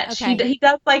as much. Okay. He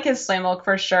does like his soy milk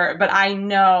for sure, but I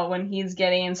know when he's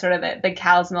getting sort of the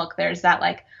cow's milk, there's that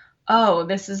like, oh,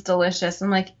 this is delicious. I'm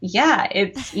like, yeah,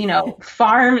 it's,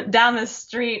 farm down the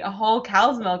street, a whole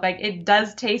cow's milk. Like it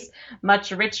does taste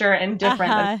much richer and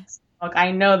different than milk.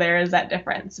 I know there is that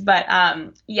difference, but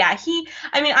I'm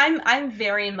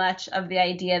very much of the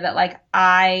idea that like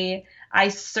I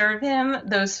serve him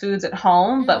those foods at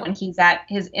home, but when he's at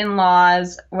his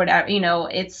in-laws, whatever,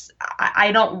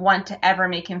 I don't want to ever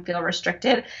make him feel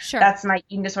restricted. Sure. That's my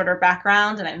eating disorder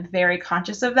background, and I'm very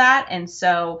conscious of that. And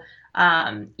so,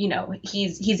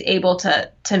 he's able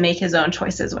to make his own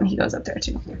choices when he goes up there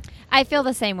too. I feel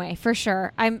the same way for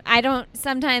sure. I don't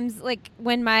sometimes like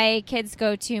when my kids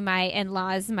go to my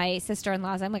in-laws, my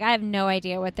sister-in-laws, I'm like, I have no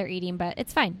idea what they're eating, but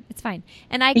it's fine. It's fine.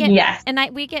 And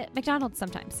we get McDonald's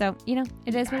sometimes. So,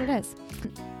 it is what it is.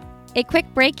 A quick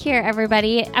break here,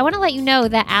 everybody. I want to let you know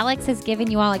that Alex has given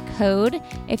you all a code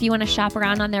if you want to shop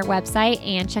around on their website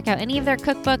and check out any of their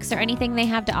cookbooks or anything they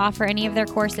have to offer, any of their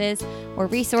courses or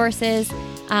resources.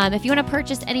 If you want to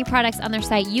purchase any products on their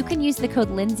site, you can use the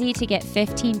code Lindsay to get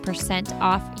 15%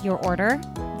 off your order.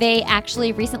 They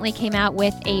actually recently came out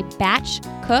with a batch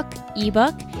cook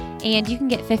ebook, and you can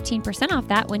get 15% off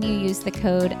that when you use the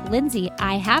code Lindsay.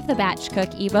 I have the batch cook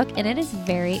ebook, and it is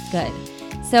very good.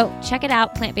 So check it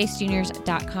out,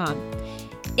 plantbasedjuniors.com.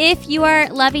 If you are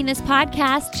loving this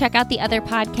podcast, check out the other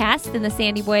podcasts in the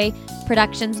Sandy Boy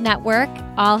Productions Network.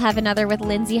 I'll have another with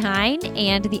Lindsay Hein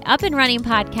and the Up and Running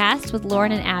podcast with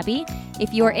Lauren and Abby.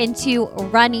 If you're into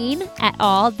running at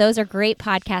all, those are great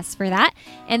podcasts for that.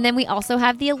 And then we also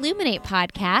have the Illuminate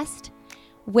podcast,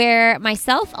 where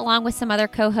myself, along with some other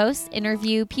co-hosts,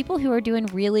 interview people who are doing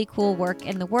really cool work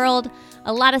in the world,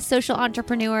 a lot of social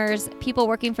entrepreneurs, people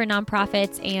working for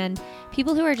nonprofits, and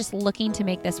people who are just looking to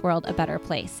make this world a better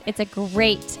place. It's a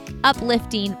great,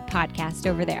 uplifting podcast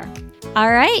over there.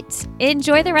 All right,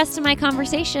 enjoy the rest of my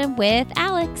conversation with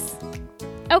Alex.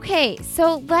 Okay,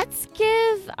 so let's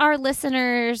give our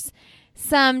listeners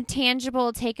some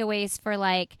tangible takeaways for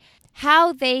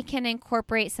how they can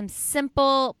incorporate some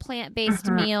simple plant-based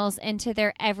meals into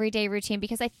their everyday routine.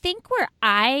 Because I think where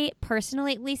I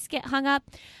personally at least get hung up,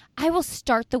 I will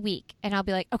start the week and I'll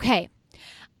be like, okay,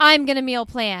 I'm going to meal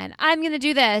plan. I'm going to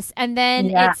do this. And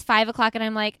then it's 5 o'clock and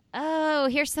I'm like, oh,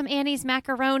 here's some Annie's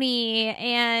macaroni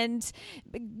and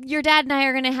your dad and I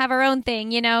are going to have our own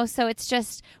thing, So it's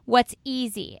just what's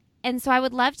easy. And so I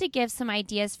would love to give some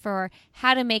ideas for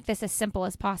how to make this as simple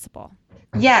as possible.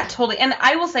 Yeah, totally. And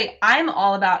I will say I'm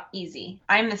all about easy.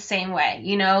 I'm the same way.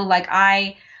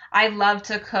 I love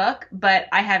to cook, but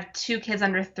I have 2 kids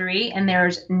under 3, and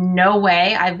there's no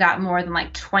way I've got more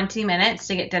than 20 minutes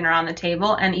to get dinner on the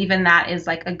table. And even that is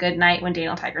a good night when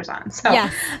Daniel Tiger's on. So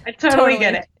yes, I totally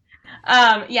get it.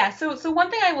 So one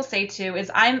thing I will say too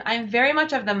is I'm very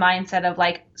much of the mindset of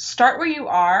start where you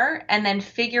are and then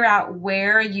figure out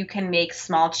where you can make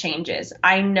small changes.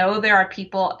 I know there are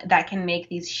people that can make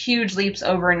these huge leaps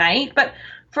overnight, but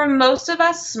for most of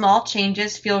us, small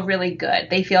changes feel really good.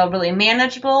 They feel really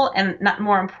manageable, and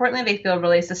more importantly, they feel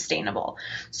really sustainable.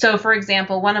 So for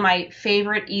example, one of my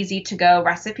favorite easy to go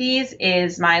recipes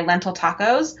is my lentil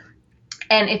tacos.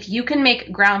 And if you can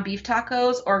make ground beef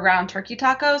tacos or ground turkey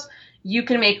tacos, you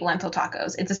can make lentil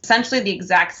tacos. It's essentially the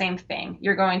exact same thing.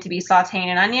 You're going to be sauteing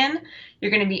an onion. You're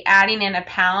going to be adding in a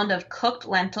pound of cooked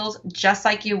lentils, just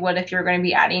like you would if you're going to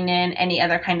be adding in any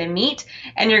other kind of meat.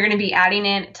 And you're going to be adding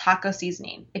in taco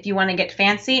seasoning. If you want to get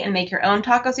fancy and make your own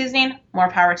taco seasoning,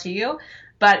 more power to you.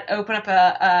 But open up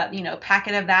a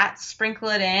packet of that, sprinkle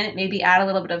it in, maybe add a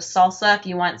little bit of salsa if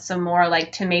you want some more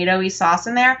tomatoey sauce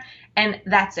in there. And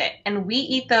that's it. And we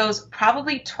eat those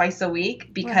probably twice a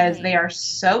week because they are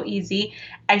so easy.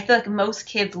 I feel like most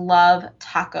kids love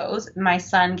tacos. My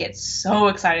son gets so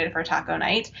excited for taco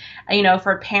night.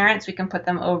 For parents, we can put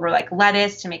them over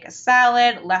lettuce to make a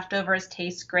salad. Leftovers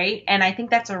taste great. And I think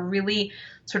that's a really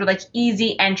sort of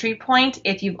easy entry point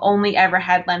if you've only ever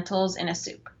had lentils in a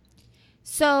soup.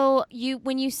 So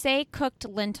when you say cooked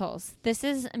lentils, this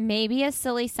is maybe a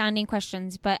silly sounding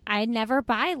question, but I never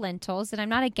buy lentils and I'm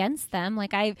not against them.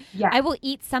 I will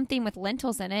eat something with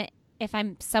lentils in it if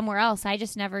I'm somewhere else. I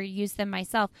just never use them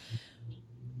myself.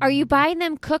 Are you buying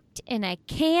them cooked in a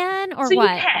can or what?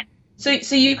 You can.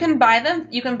 So you can buy them.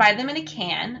 You can buy them in a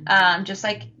can, just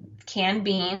like canned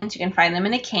beans. You can find them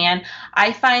in a can.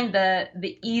 I find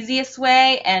the easiest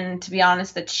way, and to be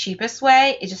honest, the cheapest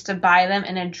way, is just to buy them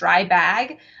in a dry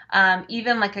bag.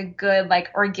 Even a good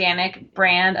organic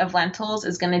brand of lentils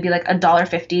is going to be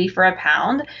 $1.50 for a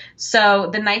pound. So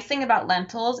the nice thing about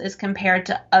lentils is compared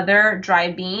to other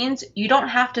dry beans, you don't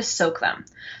have to soak them.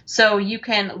 So you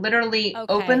can literally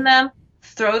open them,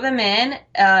 throw them in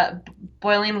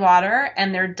boiling water,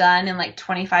 and they're done in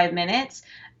 25 minutes.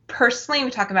 Personally,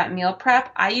 we talk about meal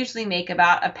prep. I usually make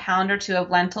about a pound or 2 of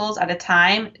lentils at a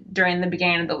time during the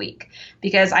beginning of the week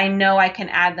because I know I can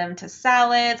add them to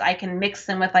salads. I can mix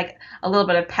them with a little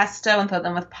bit of pesto and throw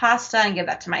them with pasta and give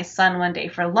that to my son one day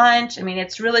for lunch. I mean,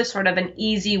 it's really sort of an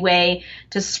easy way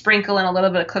to sprinkle in a little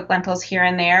bit of cooked lentils here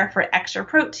and there for extra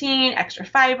protein, extra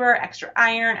fiber, extra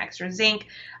iron, extra zinc.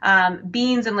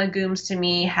 Beans and legumes to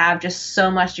me have just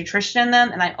so much nutrition in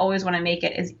them, and I always want to make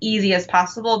it as easy as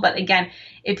possible. But again,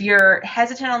 if you're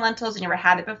hesitant on lentils and you never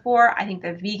had it before, I think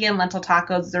the vegan lentil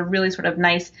tacos is a really sort of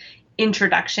nice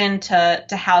introduction to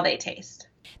how they taste.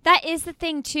 That is the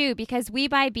thing too, because we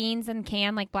buy beans in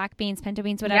can, like black beans, pinto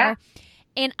beans, whatever.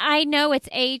 Yeah. And I know it's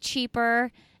A,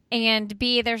 cheaper, and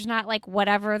B, there's not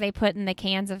whatever they put in the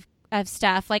cans of of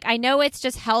stuff. Like, I know it's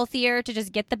just healthier to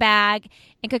just get the bag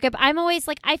and cook it. But I'm always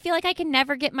like, I feel like I can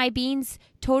never get my beans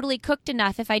totally cooked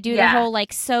enough if I do the whole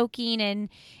like soaking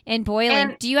and boiling.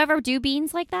 And do you ever do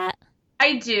beans like that?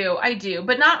 I do,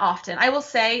 but not often. I will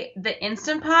say the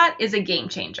Instant Pot is a game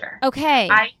changer. Okay.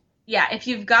 If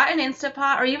you've got an Instant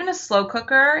Pot or even a slow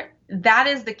cooker, that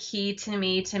is the key to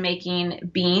me to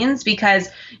making beans, because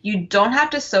you don't have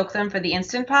to soak them for the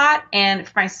Instant Pot. And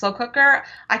for my slow cooker,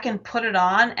 I can put it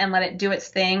on and let it do its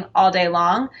thing all day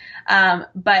long.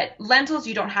 But lentils,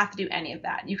 you don't have to do any of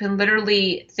that. You can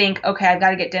literally think, okay, I've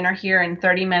got to get dinner here in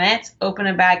 30 minutes, open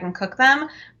a bag and cook them.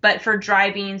 But for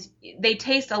dry beans, they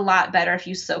taste a lot better if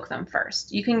you soak them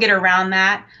first. You can get around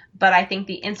that, but I think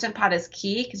the Instant Pot is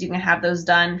key because you can have those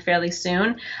done fairly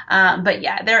soon. But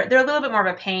yeah, they're a little bit more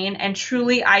of a pain. And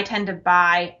truly, I tend to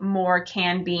buy more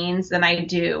canned beans than I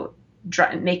do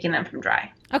making them from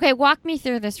dry. Okay, walk me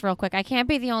through this real quick. I can't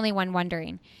be the only one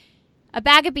wondering. A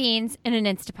bag of beans in an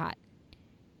Instant Pot.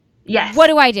 Yes. What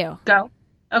do I do? Go.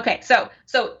 Okay, so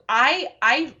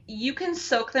you can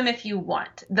soak them if you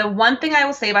want. The one thing I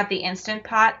will say about the Instant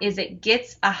Pot is it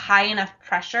gets a high enough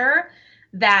pressure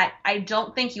that I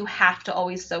don't think you have to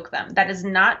always soak them. That is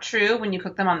not true when you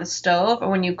cook them on the stove or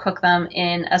when you cook them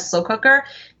in a slow cooker.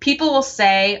 People will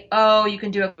say, oh, you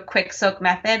can do a quick soak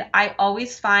method. I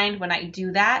always find when I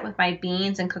do that with my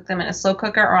beans and cook them in a slow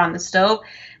cooker or on the stove,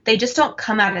 they just don't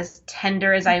come out as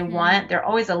tender as I want. They're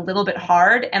always a little bit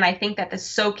hard. And I think that the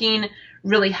soaking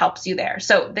really helps you there.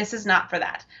 So this is not for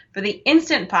that. For the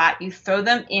Instant Pot, you throw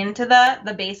them into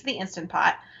the base of the Instant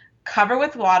Pot, cover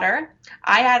with water.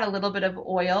 I add a little bit of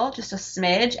oil, just a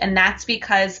smidge, and that's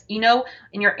because, in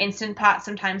your Instant Pot,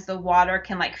 sometimes the water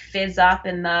can like fizz up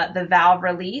in the valve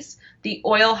release. The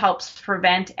oil helps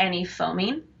prevent any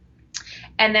foaming.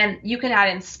 And then you can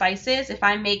add in spices. If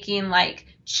I'm making like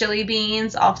chili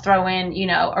beans, I'll throw in,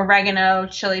 oregano,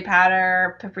 chili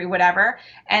powder, paprika, whatever,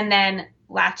 and then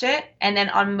latch it. And then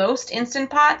on most Instant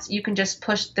Pots, you can just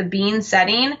push the bean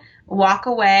setting, walk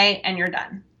away, and you're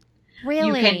done. Really?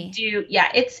 You can do,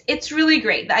 it's really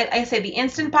great. I say the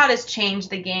Instant Pot has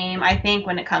changed the game, I think,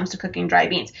 when it comes to cooking dry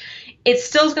beans. It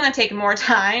still is going to take more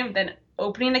time than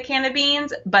opening a can of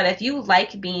beans, but if you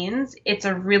like beans, it's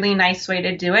a really nice way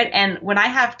to do it. And when I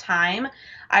have time,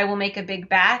 I will make a big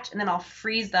batch and then I'll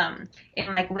freeze them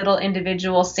in like little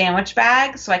individual sandwich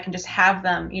bags so I can just have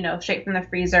them, straight from the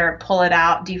freezer, pull it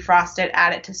out, defrost it,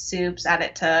 add it to soups, add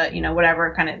it to,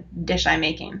 whatever kind of dish I'm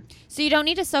making. So you don't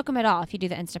need to soak them at all if you do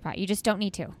the Instant Pot. You just don't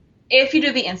need to. If you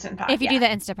do the Instant Pot. If you do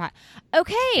the Instant Pot.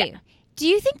 Okay. Yeah. Do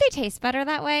you think they taste better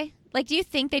that way? Like, do you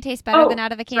think they taste better than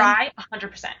out of a can? Dry,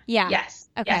 100%. Yeah. Yes.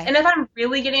 Okay. Yes. And if I'm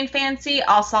really getting fancy,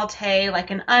 I'll saute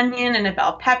like an onion and a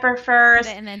bell pepper first.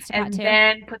 Put it in the Instant Pot too.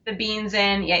 Then put the beans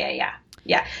in. Yeah.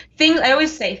 I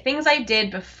always say things I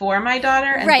did before my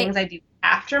daughter and things I do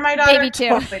after my daughter. Baby too.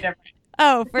 Totally different.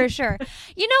 Oh, for sure.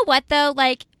 You know what though?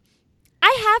 Like,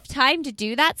 I have time to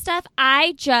do that stuff.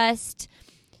 I just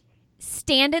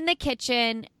stand in the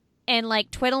kitchen and like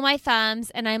twiddle my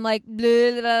thumbs and I'm like,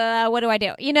 blah, blah, blah, what do I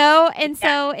do? And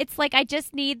so it's like I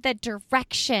just need the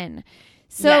direction.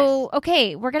 So,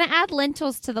 okay, we're going to add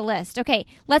lentils to the list. Okay,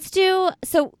 let's do,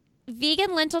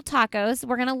 vegan lentil tacos.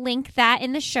 We're going to link that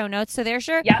in the show notes. So there's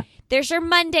your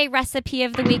Monday recipe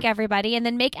of the week, everybody. And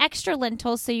then make extra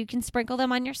lentils so you can sprinkle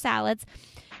them on your salads.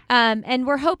 And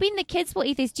we're hoping the kids will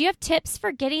eat these. Do you have tips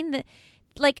for getting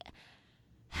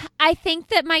I think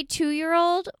that my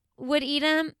 2-year-old would eat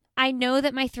them. I know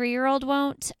that my 3-year-old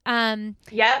won't. And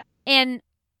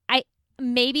I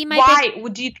maybe my Why?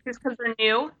 Would you think it's because they're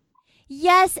new?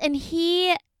 Yes, and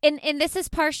and this is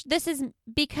this is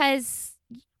because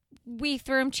we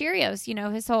threw him Cheerios,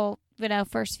 his whole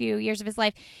first few years of his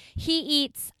life. He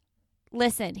eats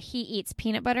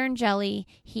peanut butter and jelly,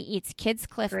 he eats Kids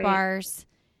Cliff bars,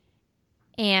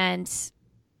 and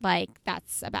like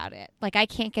that's about it. Like I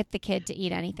can't get the kid to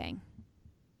eat anything.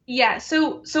 Yeah,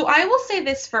 so I will say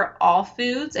this for all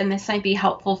foods, and this might be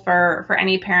helpful for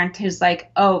any parent who's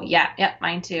like, oh, yeah,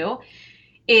 mine too,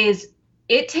 is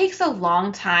it takes a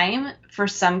long time for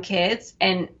some kids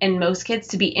and most kids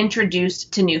to be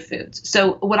introduced to new foods.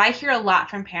 So what I hear a lot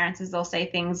from parents is they'll say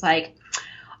things like,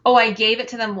 oh, I gave it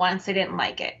to them once, they didn't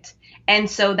like it. And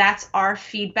so that's our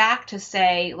feedback to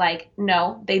say, like,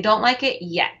 no, they don't like it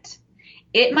yet.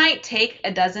 It might take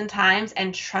a dozen times,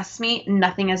 and trust me,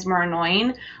 nothing is more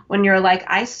annoying when you're like,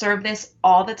 I serve this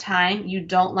all the time, you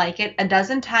don't like it. A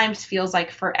dozen times feels like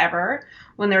forever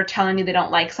when they're telling you they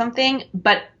don't like something.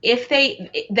 But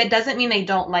that doesn't mean they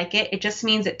don't like it. It just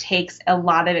means it takes a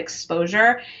lot of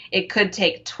exposure. It could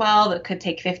take 12, it could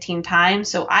take 15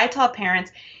 times. So I tell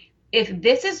parents, if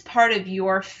this is part of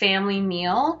your family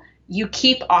meal, you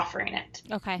keep offering it.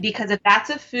 Okay. Because if that's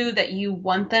a food that you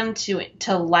want them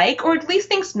to like, or at least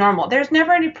thinks normal, there's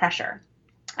never any pressure.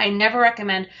 I never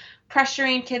recommend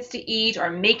pressuring kids to eat or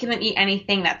making them eat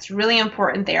anything. That's really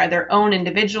important. They are their own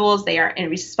individuals. They are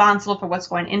responsible for what's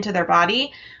going into their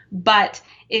body. But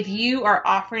if you are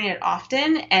offering it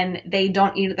often and they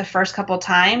don't eat it the first couple of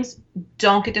times,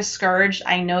 don't get discouraged.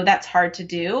 I know that's hard to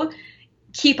do.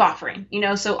 Keep offering,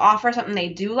 so offer something they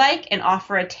do like and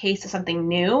offer a taste of something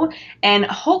new. And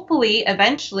hopefully,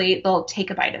 eventually, they'll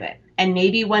take a bite of it. And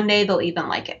maybe one day they'll even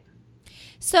like it.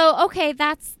 So, okay,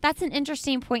 that's an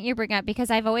interesting point you bring up, because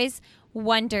I've always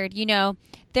wondered,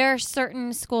 there are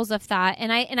certain schools of thought,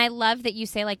 and I love that you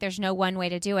say like there's no one way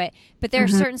to do it, but there are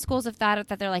certain schools of thought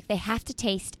that they're like they have to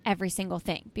taste every single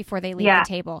thing before they leave the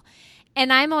table.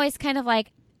 And I'm always kind of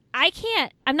like,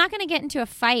 I'm not going to get into a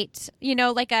fight,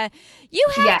 like you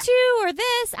have to or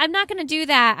this. I'm not going to do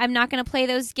that. I'm not going to play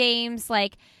those games.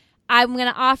 Like, I'm going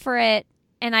to offer it.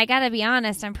 And I got to be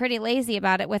honest, I'm pretty lazy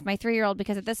about it with my 3-year-old,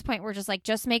 because at this point we're just like,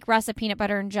 just make Russ a peanut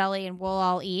butter and jelly and we'll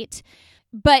all eat.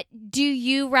 But do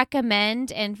you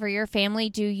recommend, and for your family,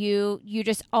 do you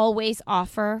just always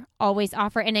offer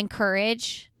and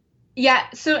encourage? Yeah,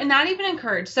 so not even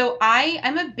encourage. So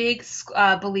I'm a big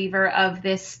believer of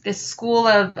this school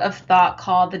of thought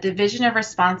called the division of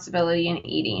responsibility in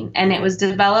eating. And it was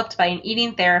developed by an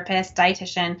eating therapist,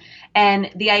 dietitian.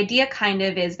 And the idea kind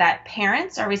of is that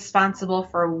parents are responsible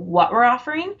for what we're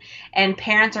offering, and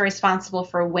parents are responsible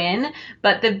for when,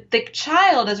 but the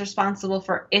child is responsible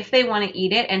for if they want to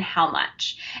eat it and how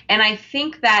much. And I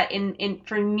think that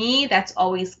for me, that's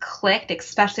always clicked,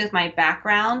 especially with my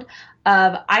background.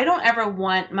 I don't ever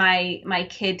want my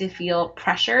kid to feel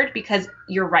pressured, because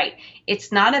you're right.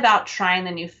 It's not about trying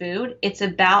the new food. It's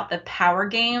about the power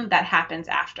game that happens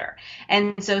after.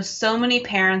 And so many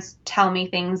parents tell me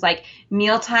things like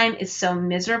mealtime is so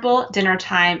miserable. Dinner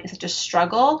time is such a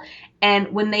struggle.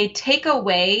 And when they take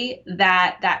away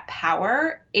that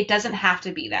power, it doesn't have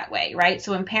to be that way, right?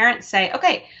 So when parents say,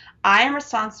 okay, I am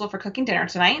responsible for cooking dinner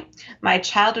tonight. My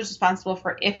child is responsible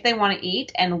for if they want to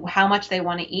eat and how much they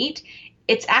want to eat.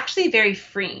 It's actually very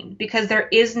freeing, because there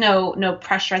is no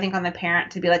pressure, I think, on the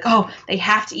parent to be like, oh, they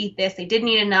have to eat this. They didn't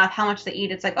eat enough. How much they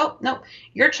eat? It's like, oh, no,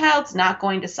 your child's not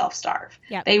going to self-starve.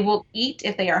 Yep. They will eat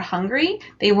if they are hungry.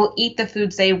 They will eat the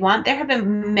foods they want. There have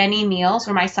been many meals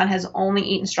where my son has only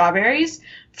eaten strawberries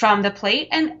from the plate,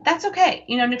 and that's okay.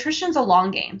 Nutrition's a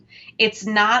long game. It's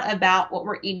not about what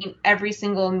we're eating every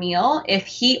single meal. If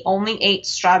he only ate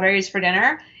strawberries for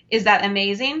dinner, is that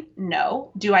amazing?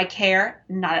 No. Do I care?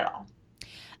 Not at all.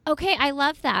 Okay, I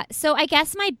love that. So I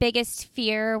guess my biggest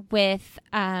fear with,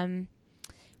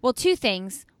 two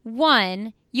things.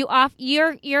 One,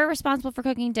 you're responsible for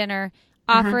cooking dinner,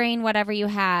 offering whatever you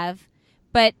have,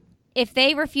 but if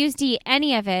they refuse to eat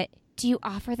any of it, do you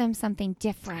offer them something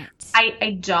different?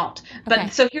 I don't.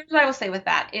 But So here's what I will say with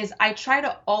that is I try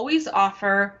to always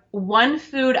offer one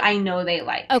food I know they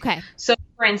like. Okay. So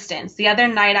for instance, the other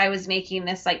night I was making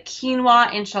this like quinoa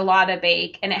enchilada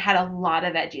bake, and it had a lot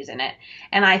of veggies in it.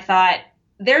 And I thought,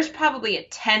 there's probably a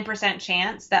 10%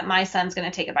 chance that my son's going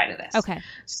to take a bite of this. Okay.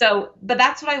 But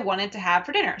that's what I wanted to have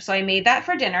for dinner. So I made that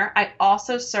for dinner. I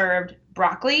also served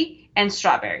broccoli and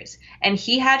strawberries. And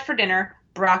he had for dinner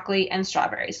broccoli and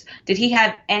strawberries. Did he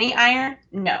have any iron?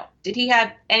 No. Did he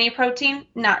have any protein?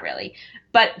 Not really.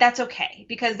 But that's okay,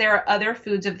 because there are other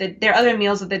other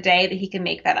meals of the day that he can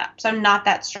make that up. So I'm not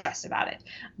that stressed about it.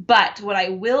 But what I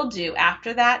will do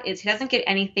after that is he doesn't get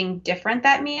anything different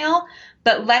that meal.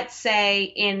 But let's say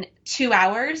in 2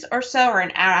 hours or so, or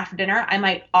an hour after dinner, I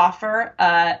might offer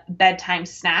a bedtime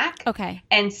snack. Okay.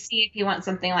 And see if he wants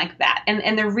something like that.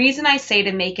 And the reason I say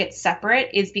to make it separate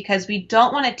is because we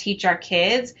don't want to teach our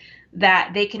kids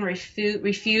that they can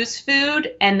refuse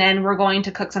food and then we're going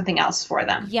to cook something else for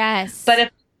them. Yes. But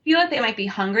if you feel like they might be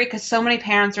hungry, because so many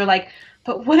parents are like,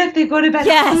 but what if they go to bed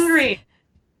hungry?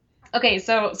 Okay,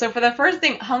 so for the first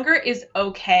thing, hunger is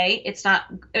okay. It's not,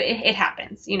 it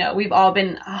happens. We've all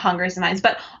been hungry sometimes.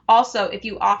 But also, if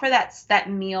you offer that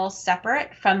meal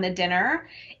separate from the dinner,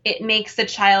 it makes the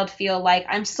child feel like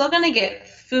I'm still going to get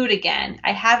food again.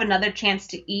 I have another chance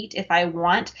to eat if I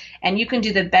want. And you can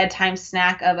do the bedtime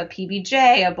snack of a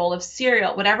PBJ, a bowl of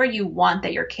cereal, whatever you want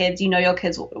that your kids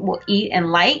will eat and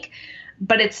like.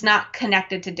 But it's not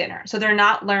connected to dinner. So they're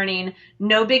not learning,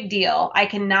 no big deal. I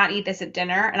cannot eat this at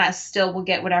dinner and I still will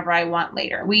get whatever I want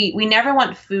later. We never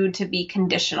want food to be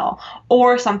conditional,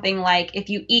 or something like, if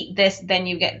you eat this, then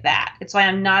you get that. It's why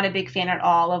I'm not a big fan at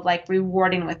all of like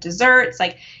rewarding with desserts.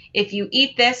 Like, if you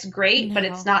eat this, great, but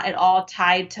it's not at all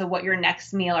tied to what your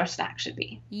next meal or snack should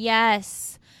be.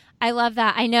 Yes. I love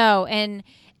that. I know. And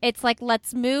it's like,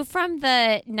 let's move from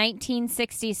the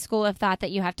 1960s school of thought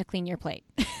that you have to clean your plate.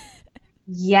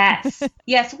 Yes.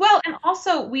 Yes. Well, and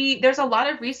also there's a lot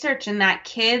of research in that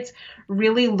kids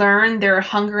really learn their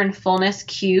hunger and fullness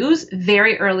cues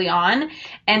very early on.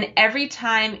 And every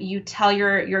time you tell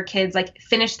your kids like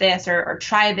finish this or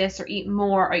try this or eat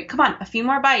more or come on, a few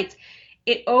more bites,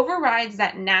 it overrides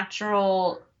that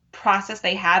natural process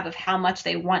they have of how much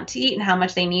they want to eat and how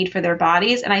much they need for their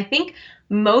bodies. And I think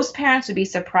most parents would be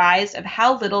surprised of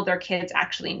how little their kids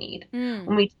actually need.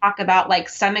 When we talk about like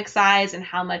stomach size and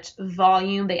how much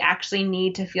volume they actually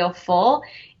need to feel full,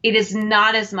 it is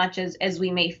not as much as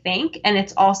we may think. And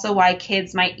it's also why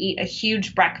kids might eat a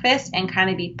huge breakfast and kind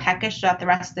of be peckish throughout the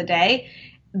rest of the day.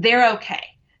 They're okay.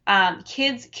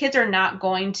 Kids are not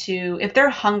going to, if they're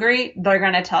hungry, they're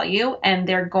going to tell you, and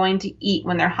they're going to eat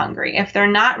when they're hungry. If they're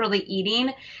not really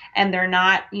eating and they're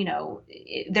not,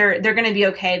 they're going to be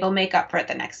okay. They'll make up for it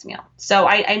the next meal. So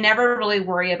I never really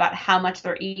worry about how much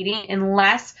they're eating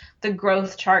unless the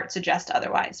growth chart suggests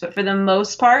otherwise. But for the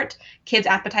most part, kids'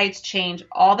 appetites change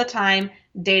all the time,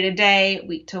 day to day,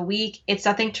 week to week. It's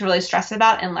nothing to really stress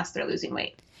about unless they're losing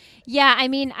weight. Yeah, I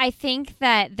mean, I think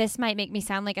that this might make me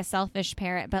sound like a selfish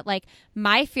parent, but like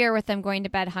my fear with them going to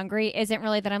bed hungry isn't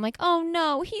really that I'm like, oh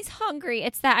no, he's hungry.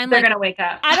 It's that they're going to wake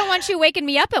up. I don't want you waking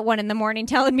me up at 1 a.m.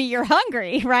 telling me you're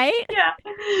hungry, right? Yeah,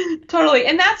 totally.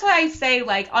 And that's why I say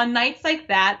like on nights like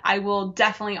that, I will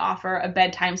definitely offer a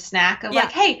bedtime snack of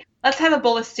like, hey, let's have a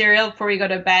bowl of cereal before we go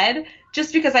to bed,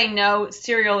 just because I know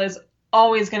cereal is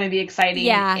always going to be exciting.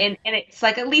 Yeah. And it's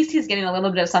like, at least he's getting a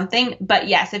little bit of something. But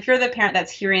yes, if you're the parent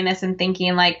that's hearing this and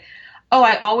thinking like, oh,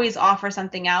 I always offer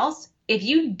something else. If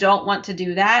you don't want to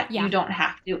do that, you don't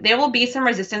have to. There will be some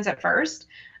resistance at first,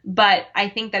 but I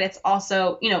think that it's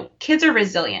also, kids are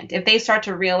resilient. If they start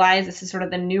to realize this is sort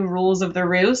of the new rules of the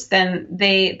roost, then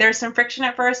there's some friction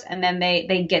at first, and then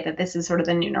they get that this is sort of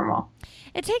the new normal.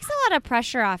 It takes a lot of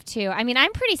pressure off too. I mean,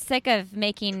 I'm pretty sick of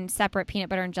making separate peanut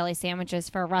butter and jelly sandwiches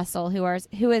for Russell,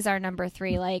 who is our number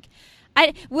 3. Like,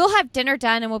 we'll have dinner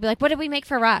done and we'll be like, what did we make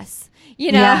for Russ?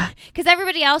 Because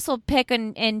everybody else will pick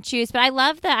and choose. But I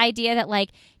love the idea that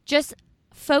like just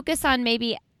focus on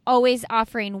maybe always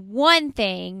offering one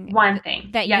thing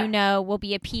that will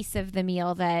be a piece of the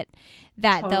meal that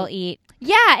they'll eat.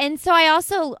 Yeah, and so I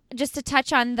also, just to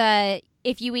touch on the,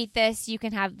 if you eat this, you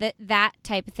can have that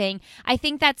type of thing. I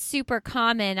think that's super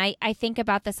common. I think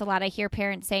about this a lot. I hear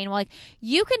parents saying, well, like,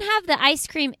 you can have the ice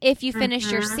cream if you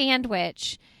finish your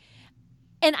sandwich.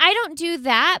 And I don't do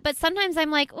that, but sometimes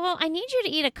I'm like, well, I need you to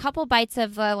eat a couple bites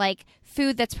of the like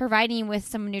food that's providing you with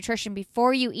some nutrition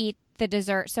before you eat the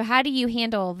dessert. So how do you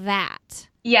handle that?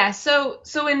 Yeah, so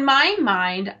in my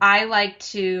mind, I like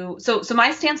to so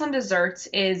my stance on desserts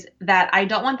is that I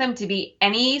don't want them to be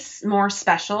any more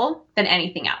special than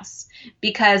anything else,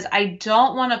 because I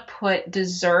don't want to put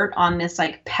dessert on this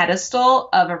like pedestal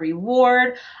of a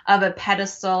reward, of a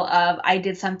pedestal of I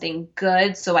did something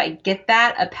good, so I get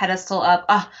that, a pedestal of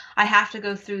I have to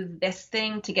go through this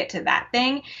thing to get to that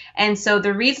thing. And so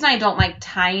the reason I don't like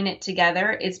tying it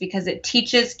together is because it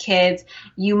teaches kids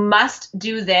you must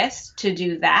do this to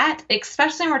do that,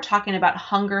 especially when we're talking about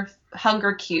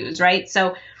hunger cues, right?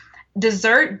 So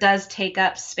dessert does take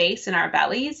up space in our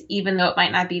bellies, even though it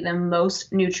might not be the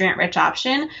most nutrient-rich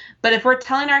option. But if we're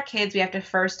telling our kids we have to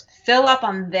first fill up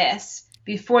on this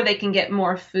before they can get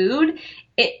more food,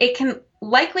 it can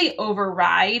likely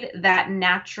override that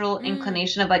natural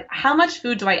inclination of like, how much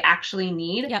food do I actually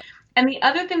need? Yep. And the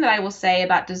other thing that I will say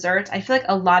about desserts, I feel like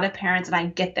a lot of parents, and I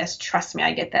get this, trust me,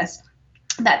 I get this,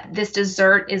 that this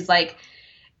dessert is like,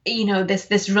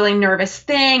 this really nervous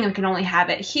thing, we can only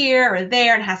have it here or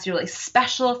there, and it has to be really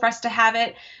special for us to have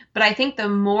it. But I think the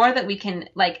more that we can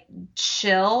like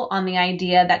chill on the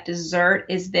idea that dessert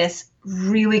is this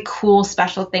really cool,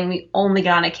 special thing we only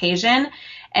get on occasion,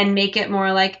 and make it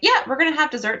more like, yeah, we're going to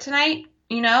have dessert tonight.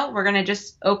 We're going to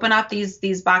just open up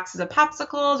these boxes of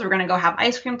popsicles. We're going to go have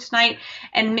ice cream tonight,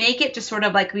 and make it just sort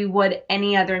of like we would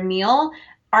any other meal.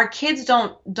 Our kids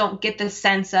don't get the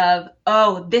sense of,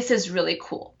 oh, this is really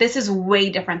cool. This is way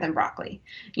different than broccoli.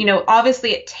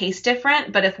 Obviously it tastes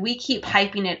different, but if we keep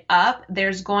hyping it up,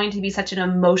 there's going to be such an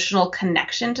emotional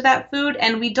connection to that food.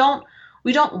 And we don't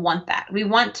want that. We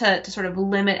want to sort of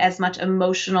limit as much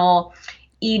emotional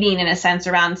eating in a sense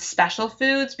around special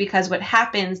foods, because what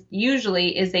happens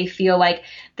usually is they feel like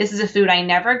this is a food I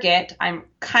never get. I'm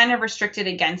kind of restricted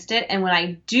against it. And when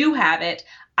I do have it,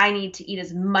 I need to eat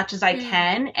as much as I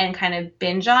can and kind of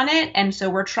binge on it. And so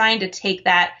we're trying to take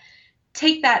that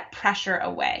pressure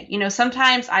away.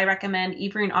 Sometimes I recommend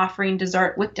even offering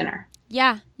dessert with dinner.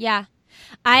 Yeah.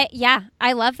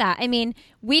 I love that. I mean,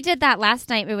 we did that last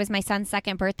night. It was my son's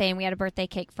second birthday, and we had a birthday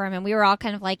cake for him, and we were all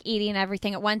kind of like eating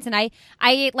everything at once. And I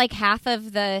ate like half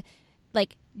of the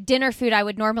like dinner food I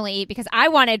would normally eat because I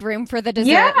wanted room for the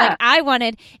dessert. Yeah. Like I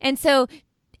wanted. And so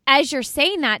as you're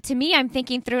saying that to me, I'm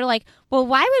thinking through like, well,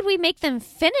 why would we make them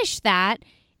finish that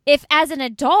if as an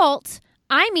adult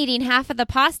I'm eating half of the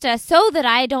pasta so that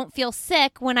I don't feel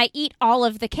sick when I eat all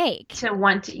of the cake?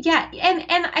 Yeah.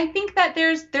 And I think that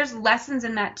there's lessons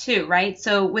in that too, right?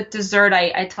 So with dessert,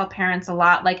 I tell parents a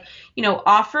lot, like,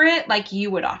 offer it like you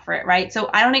would offer it, right? So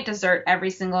I don't eat dessert every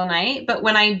single night, but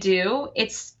when I do,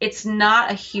 it's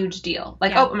not a huge deal.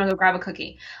 Like, I'm going to go grab a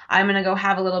cookie. I'm going to go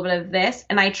have a little bit of this.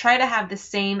 And I try to have the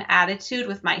same attitude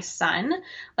with my son.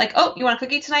 Like, you want a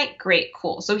cookie tonight? Great,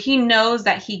 cool. So he knows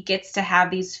that he gets to have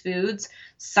these foods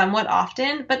somewhat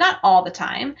often, but not all the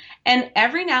time. And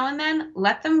every now and then,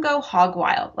 let them go hog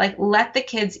wild. Like, let the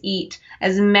kids eat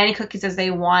as many cookies as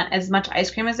they want, as much ice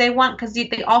cream as they want, because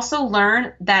they also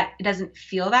learn that it doesn't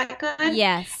feel that good.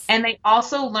 Yes. And they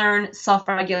also learn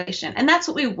self-regulation. And that's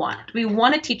what we want. We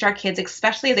want to teach our kids,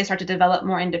 especially as they start to develop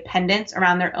more independence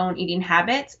around their own eating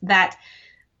habits, that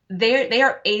they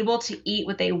are able to eat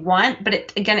what they want. But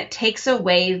it takes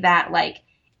away that like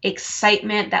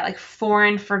excitement, that like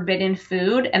foreign forbidden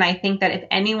food. And I think that if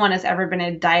anyone has ever been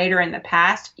a dieter in the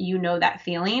past, that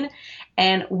feeling.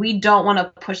 And we don't want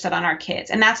to push that on our kids.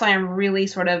 And that's why I'm really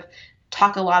sort of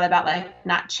talk a lot about like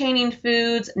not chaining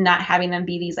foods, not having them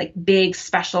be these like big,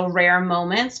 special, rare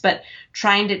moments, but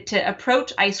trying to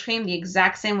approach ice cream the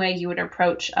exact same way you would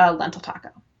approach a lentil taco.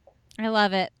 I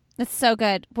love it. That's so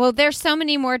good. Well, there's so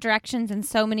many more directions and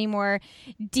so many more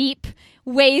deep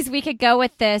ways we could go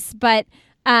with this, but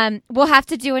we'll have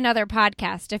to do another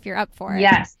podcast if you're up for it.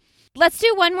 Yes. Let's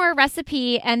do one more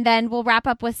recipe, and then we'll wrap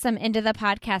up with some into the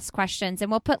podcast questions,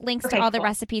 and we'll put links to all the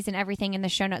recipes and everything in the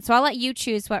show notes. So I'll let you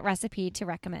choose what recipe to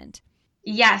recommend.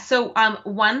 Yeah. So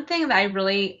one thing that I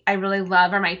really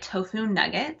love are my tofu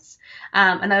nuggets.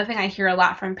 Another thing I hear a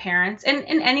lot from parents and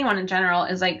anyone in general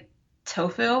is like,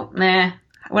 tofu, meh.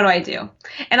 What do I do?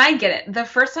 And I get it. The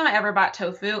first time I ever bought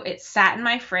tofu, it sat in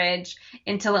my fridge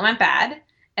until it went bad,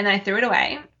 and then I threw it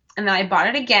away. And then I bought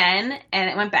it again, and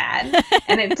it went bad.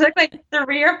 And it took like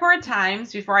 3 or 4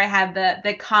 times before I had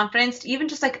the confidence to even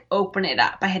just like open it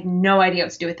up. I had no idea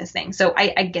what to do with this thing. So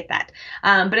I get that.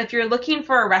 But if you're looking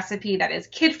for a recipe that is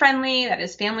kid-friendly, that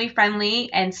is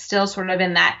family-friendly, and still sort of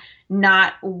in that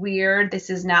not weird, this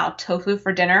is now tofu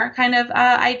for dinner kind of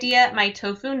idea, my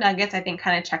tofu nuggets, I think,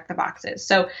 kind of check the boxes.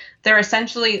 So they're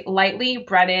essentially lightly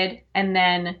breaded and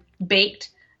then baked.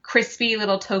 Crispy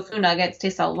little tofu nuggets,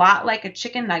 taste a lot like a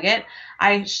chicken nugget.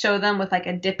 I show them with like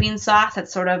a dipping sauce.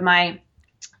 That's sort of my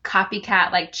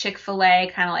copycat, like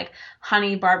Chick-fil-A kind of like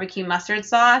honey barbecue mustard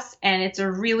sauce. And it's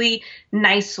a really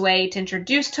nice way to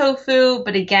introduce tofu.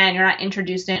 But again, you're not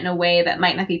introducing it in a way that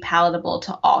might not be palatable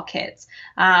to all kids.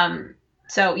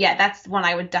 So yeah, that's one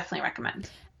I would definitely recommend.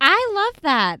 I love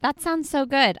that. That sounds so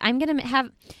good. I'm going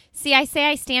to I say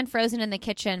I stand frozen in the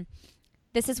kitchen.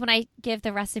 This is when I give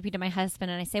the recipe to my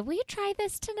husband and I say, will you try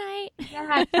this tonight? Yeah,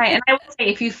 that's right. And I would say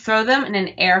if you throw them in an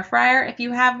air fryer, if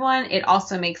you have one, it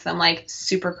also makes them like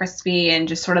super crispy and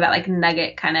just sort of that like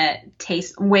nugget kind of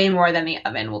taste way more than the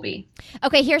oven will be.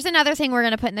 Okay, here's another thing we're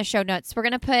going to put in the show notes. We're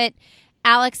going to put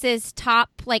Alex's top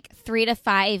like 3 to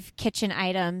 5 kitchen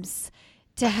items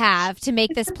to have to make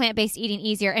this plant-based eating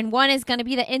easier. And one is going to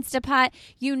be the Instapot.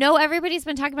 Everybody's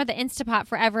been talking about the Instapot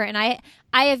forever, and I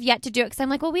have yet to do it because I'm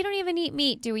like, well, we don't even eat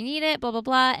meat. Do we need it? Blah, blah,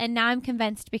 blah. And now I'm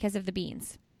convinced because of the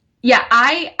beans. Yeah,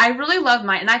 I really love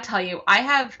mine. And I tell you,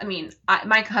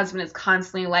 my husband is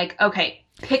constantly like, okay,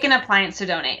 pick an appliance to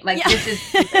donate. Like, This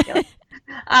is ridiculous.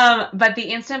 But the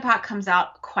Instant Pot comes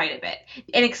out quite a bit.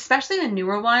 And especially the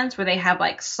newer ones where they have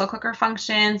like slow cooker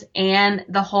functions and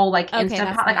the whole like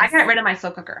Instant Pot. Like nice. I got rid of my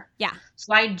slow cooker. Yeah.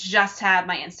 So I just have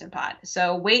my Instant Pot.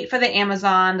 So wait for the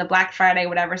Amazon, the Black Friday,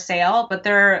 whatever sale. But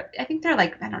I think they're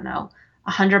like, I don't know,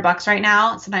 $100 right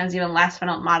now. Sometimes even less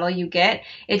depending on what model you get.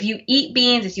 If you eat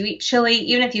beans, if you eat chili,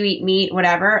 even if you eat meat,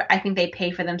 whatever, I think they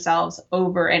pay for themselves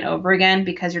over and over again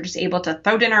because you're just able to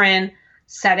throw dinner in,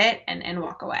 set it, and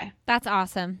walk away. That's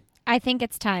awesome. I think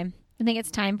it's time. I think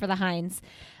it's time for the Heinz.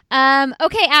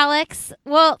 Okay, Alex.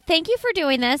 Well, thank you for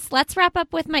doing this. Let's wrap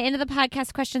up with my end of the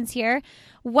podcast questions here.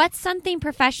 What's something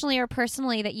professionally or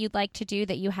personally that you'd like to do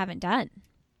that you haven't done?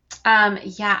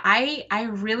 I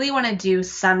really want to do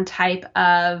some type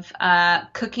of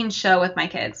cooking show with my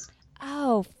kids.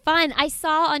 Oh, fun. I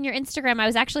saw on your Instagram, I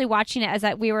was actually watching it as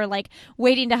we were like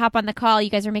waiting to hop on the call. You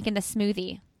guys are making the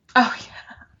smoothie. Oh, yeah.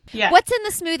 Yeah. What's in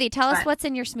the smoothie? Tell us what's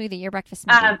in your smoothie, your breakfast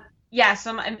smoothie. Yeah,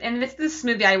 and this is the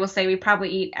smoothie I will say we probably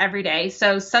eat every day.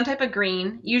 So some type of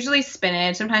green, usually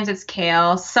spinach, sometimes it's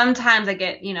kale, sometimes I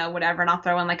get, whatever, and I'll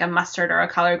throw in like a mustard or a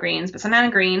collard greens, but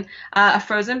sometimes green, a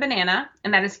frozen banana,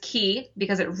 and that is key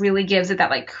because it really gives it that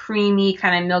like creamy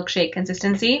kind of milkshake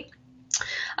consistency.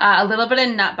 A little bit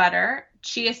of nut butter,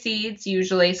 chia seeds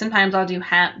usually. Sometimes I'll do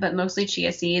hemp, but mostly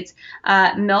chia seeds.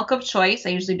 Milk of choice. I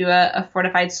usually do a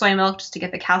fortified soy milk just to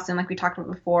get the calcium like we talked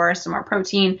about before, some more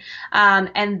protein.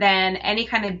 And then any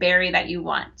kind of berry that you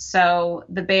want. So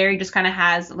the berry just kind of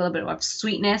has a little bit of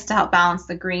sweetness to help balance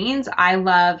the greens. I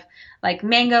love like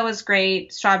mango is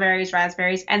great, strawberries,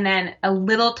 raspberries, and then a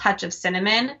little touch of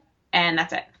cinnamon, and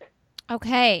that's it.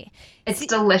 Okay. It's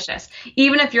delicious.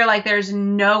 Even if you're like, there's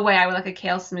no way I would like a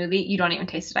kale smoothie, you don't even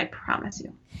taste it. I promise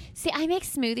you. See, I make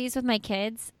smoothies with my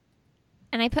kids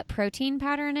and I put protein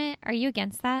powder in it. Are you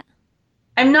against that?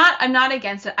 I'm not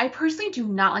against it. I personally do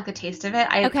not like the taste of it.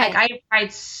 I've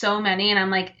tried so many and I'm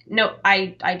like, no,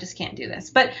 I just can't do this.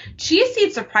 But chia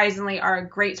seeds surprisingly are a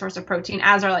great source of protein,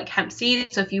 as are like hemp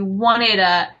seeds. So if you wanted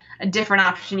a different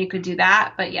option, you could do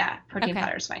that. But yeah, protein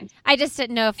powder is fine. I just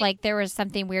didn't know if like there was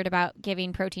something weird about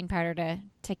giving protein powder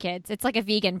to kids. It's like a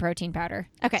vegan protein powder.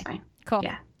 Okay, cool.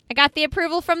 Yeah. I got the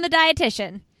approval from the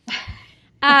dietitian.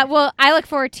 Well, I look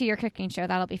forward to your cooking show.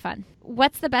 That'll be fun.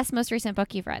 What's the best, most recent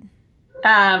book you've read?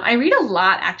 I read a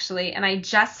lot actually, and I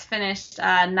just finished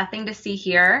Nothing to See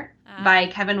Here by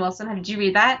Kevin Wilson. Did you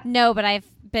read that? No, but I've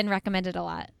been recommended a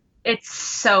lot. It's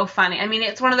so funny. I mean,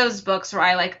 it's one of those books where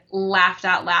I like laughed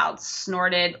out loud,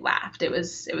 snorted, laughed. It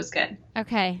was good.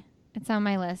 Okay. It's on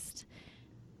my list.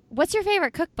 What's your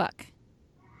favorite cookbook?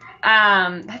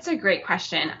 That's a great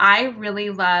question. I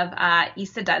really love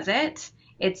Isa Does It.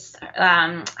 It's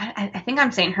I think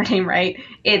I'm saying her name right.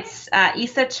 It's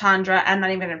Isa Chandra. I'm not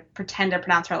even going to pretend to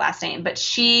pronounce her last name, but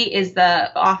she is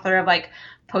the author of like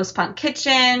Post-Punk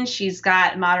Kitchen. She's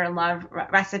got Modern Love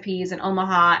recipes in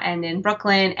Omaha and in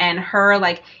Brooklyn, and her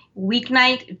like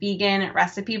weeknight vegan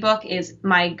recipe book is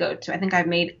my go-to. I think I've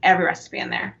made every recipe in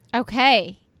there.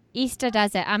 Okay. Isa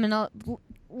Does It. I'm gonna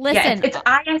listen. Yeah, it's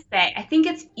ISA. I think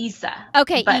it's Isa.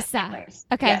 Okay, Isa. Anyways,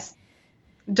 okay. Yes.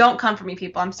 Don't come for me,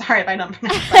 people. I'm sorry if I don't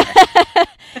pronounce it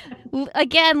right.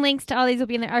 Again, links to all these will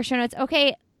be in our show notes.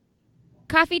 Okay.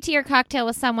 Coffee, tea, or cocktail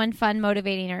with someone fun,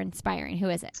 motivating, or inspiring. Who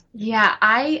is it? Yeah,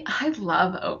 I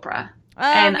love Oprah. Oh,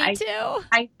 and me too.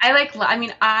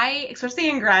 I especially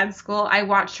in grad school, I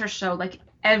watched her show like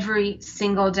every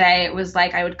single day. It was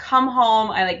like I would come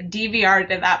home, I like DVR'd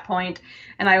at that point,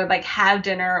 and I would like have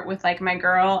dinner with like my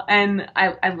girl, and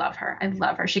I love her. I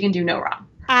love her. She can do no wrong.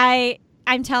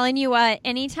 I'm telling you what,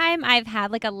 anytime I've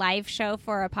had like a live show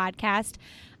for a podcast,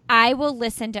 I will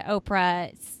listen to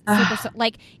Oprah.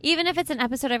 Like, even if it's an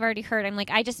episode I've already heard, I'm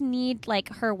like, I just need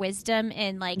like her wisdom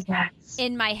and like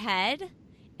in my head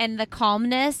and the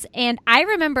calmness. And I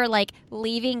remember like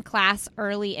leaving class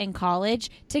early in college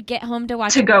to get home to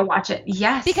watch go watch it.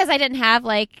 Yes. Because I didn't have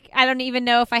like, I don't even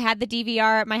know if I had the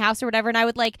DVR at my house or whatever. And I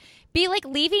would like be like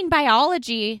leaving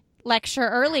biology lecture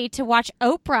early to watch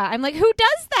Oprah. I'm like, who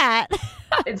does that?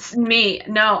 It's me.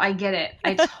 No, I get it.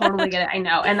 I totally get it. I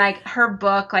know. And like her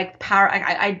book, like Power,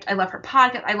 I love her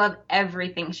podcast. I love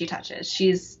everything she touches.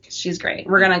 She's great.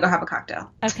 We're going to go have a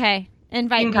cocktail. Okay.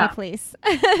 Invite me, please.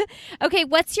 Okay.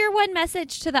 What's your one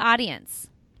message to the audience?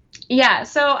 Yeah.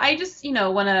 So I just,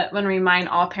 want to remind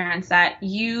all parents that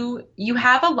you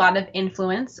have a lot of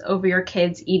influence over your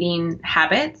kids' eating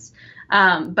habits.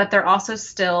 But they're also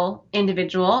still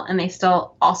individual, and they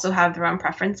still also have their own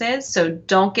preferences. So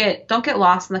don't get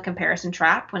lost in the comparison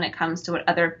trap when it comes to what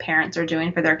other parents are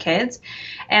doing for their kids.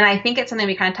 And I think it's something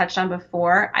we kind of touched on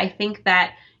before. I think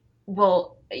that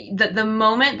the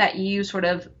moment that you sort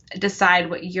of decide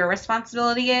what your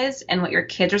responsibility is and what your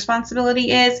kid's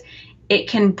responsibility is, it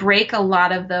can break a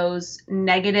lot of those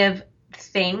negative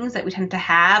things that we tend to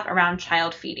have around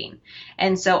child feeding.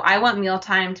 And so I want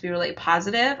mealtime to be really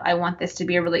positive. I want this to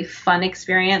be a really fun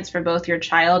experience for both your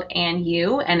child and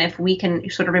you. And if we can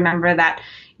sort of remember that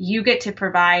you get to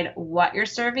provide what you're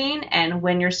serving and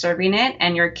when you're serving it,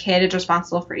 and your kid is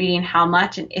responsible for eating how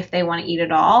much and if they want to eat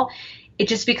it all, it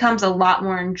just becomes a lot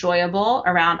more enjoyable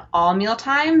around all meal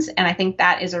times. And I think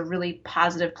that is a really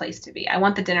positive place to be. I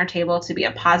want the dinner table to be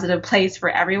a positive place for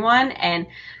everyone, and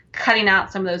cutting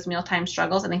out some of those mealtime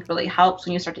struggles, I think, really helps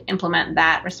when you start to implement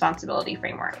that responsibility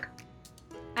framework.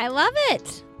 I love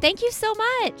it. Thank you so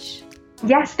much.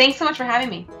 Yes, thanks so much for having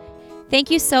me. Thank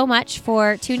you so much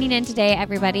for tuning in today,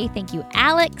 everybody. Thank you,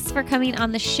 Alex, for coming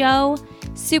on the show.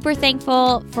 Super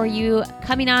thankful for you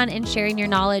coming on and sharing your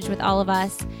knowledge with all of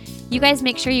us. You guys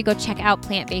make sure you go check out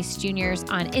Plant Based Juniors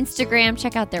on Instagram.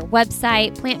 Check out their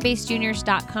website,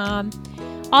 plantbasedjuniors.com.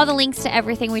 All the links to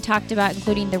everything we talked about,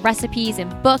 including the recipes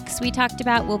and books we talked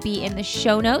about, will be in the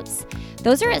show notes.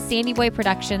 Those are at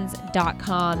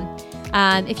sandyboyproductions.com.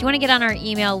 If you want to get on our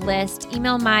email list,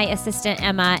 email my assistant,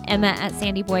 Emma at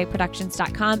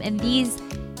sandyboyproductions.com. And these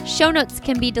show notes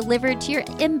can be delivered to your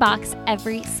inbox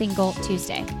every single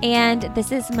Tuesday. And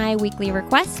this is my weekly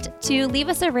request to leave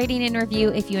us a rating and review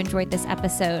if you enjoyed this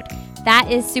episode.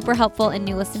 That is super helpful in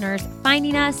new listeners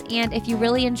finding us. And if you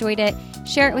really enjoyed it,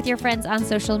 share it with your friends on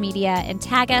social media and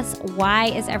tag us. Why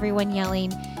is everyone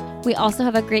yelling? We also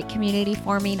have a great community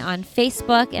forming on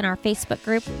Facebook in our Facebook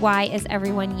group, Why is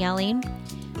Everyone Yelling?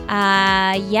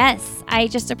 Yes, I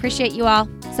just appreciate you all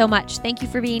so much. Thank you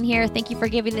for being here. Thank you for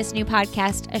giving this new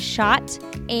podcast a shot.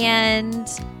 And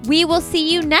we will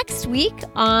see you next week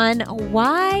on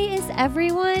Why is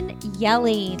Everyone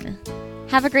Yelling?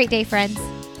 Have a great day, friends.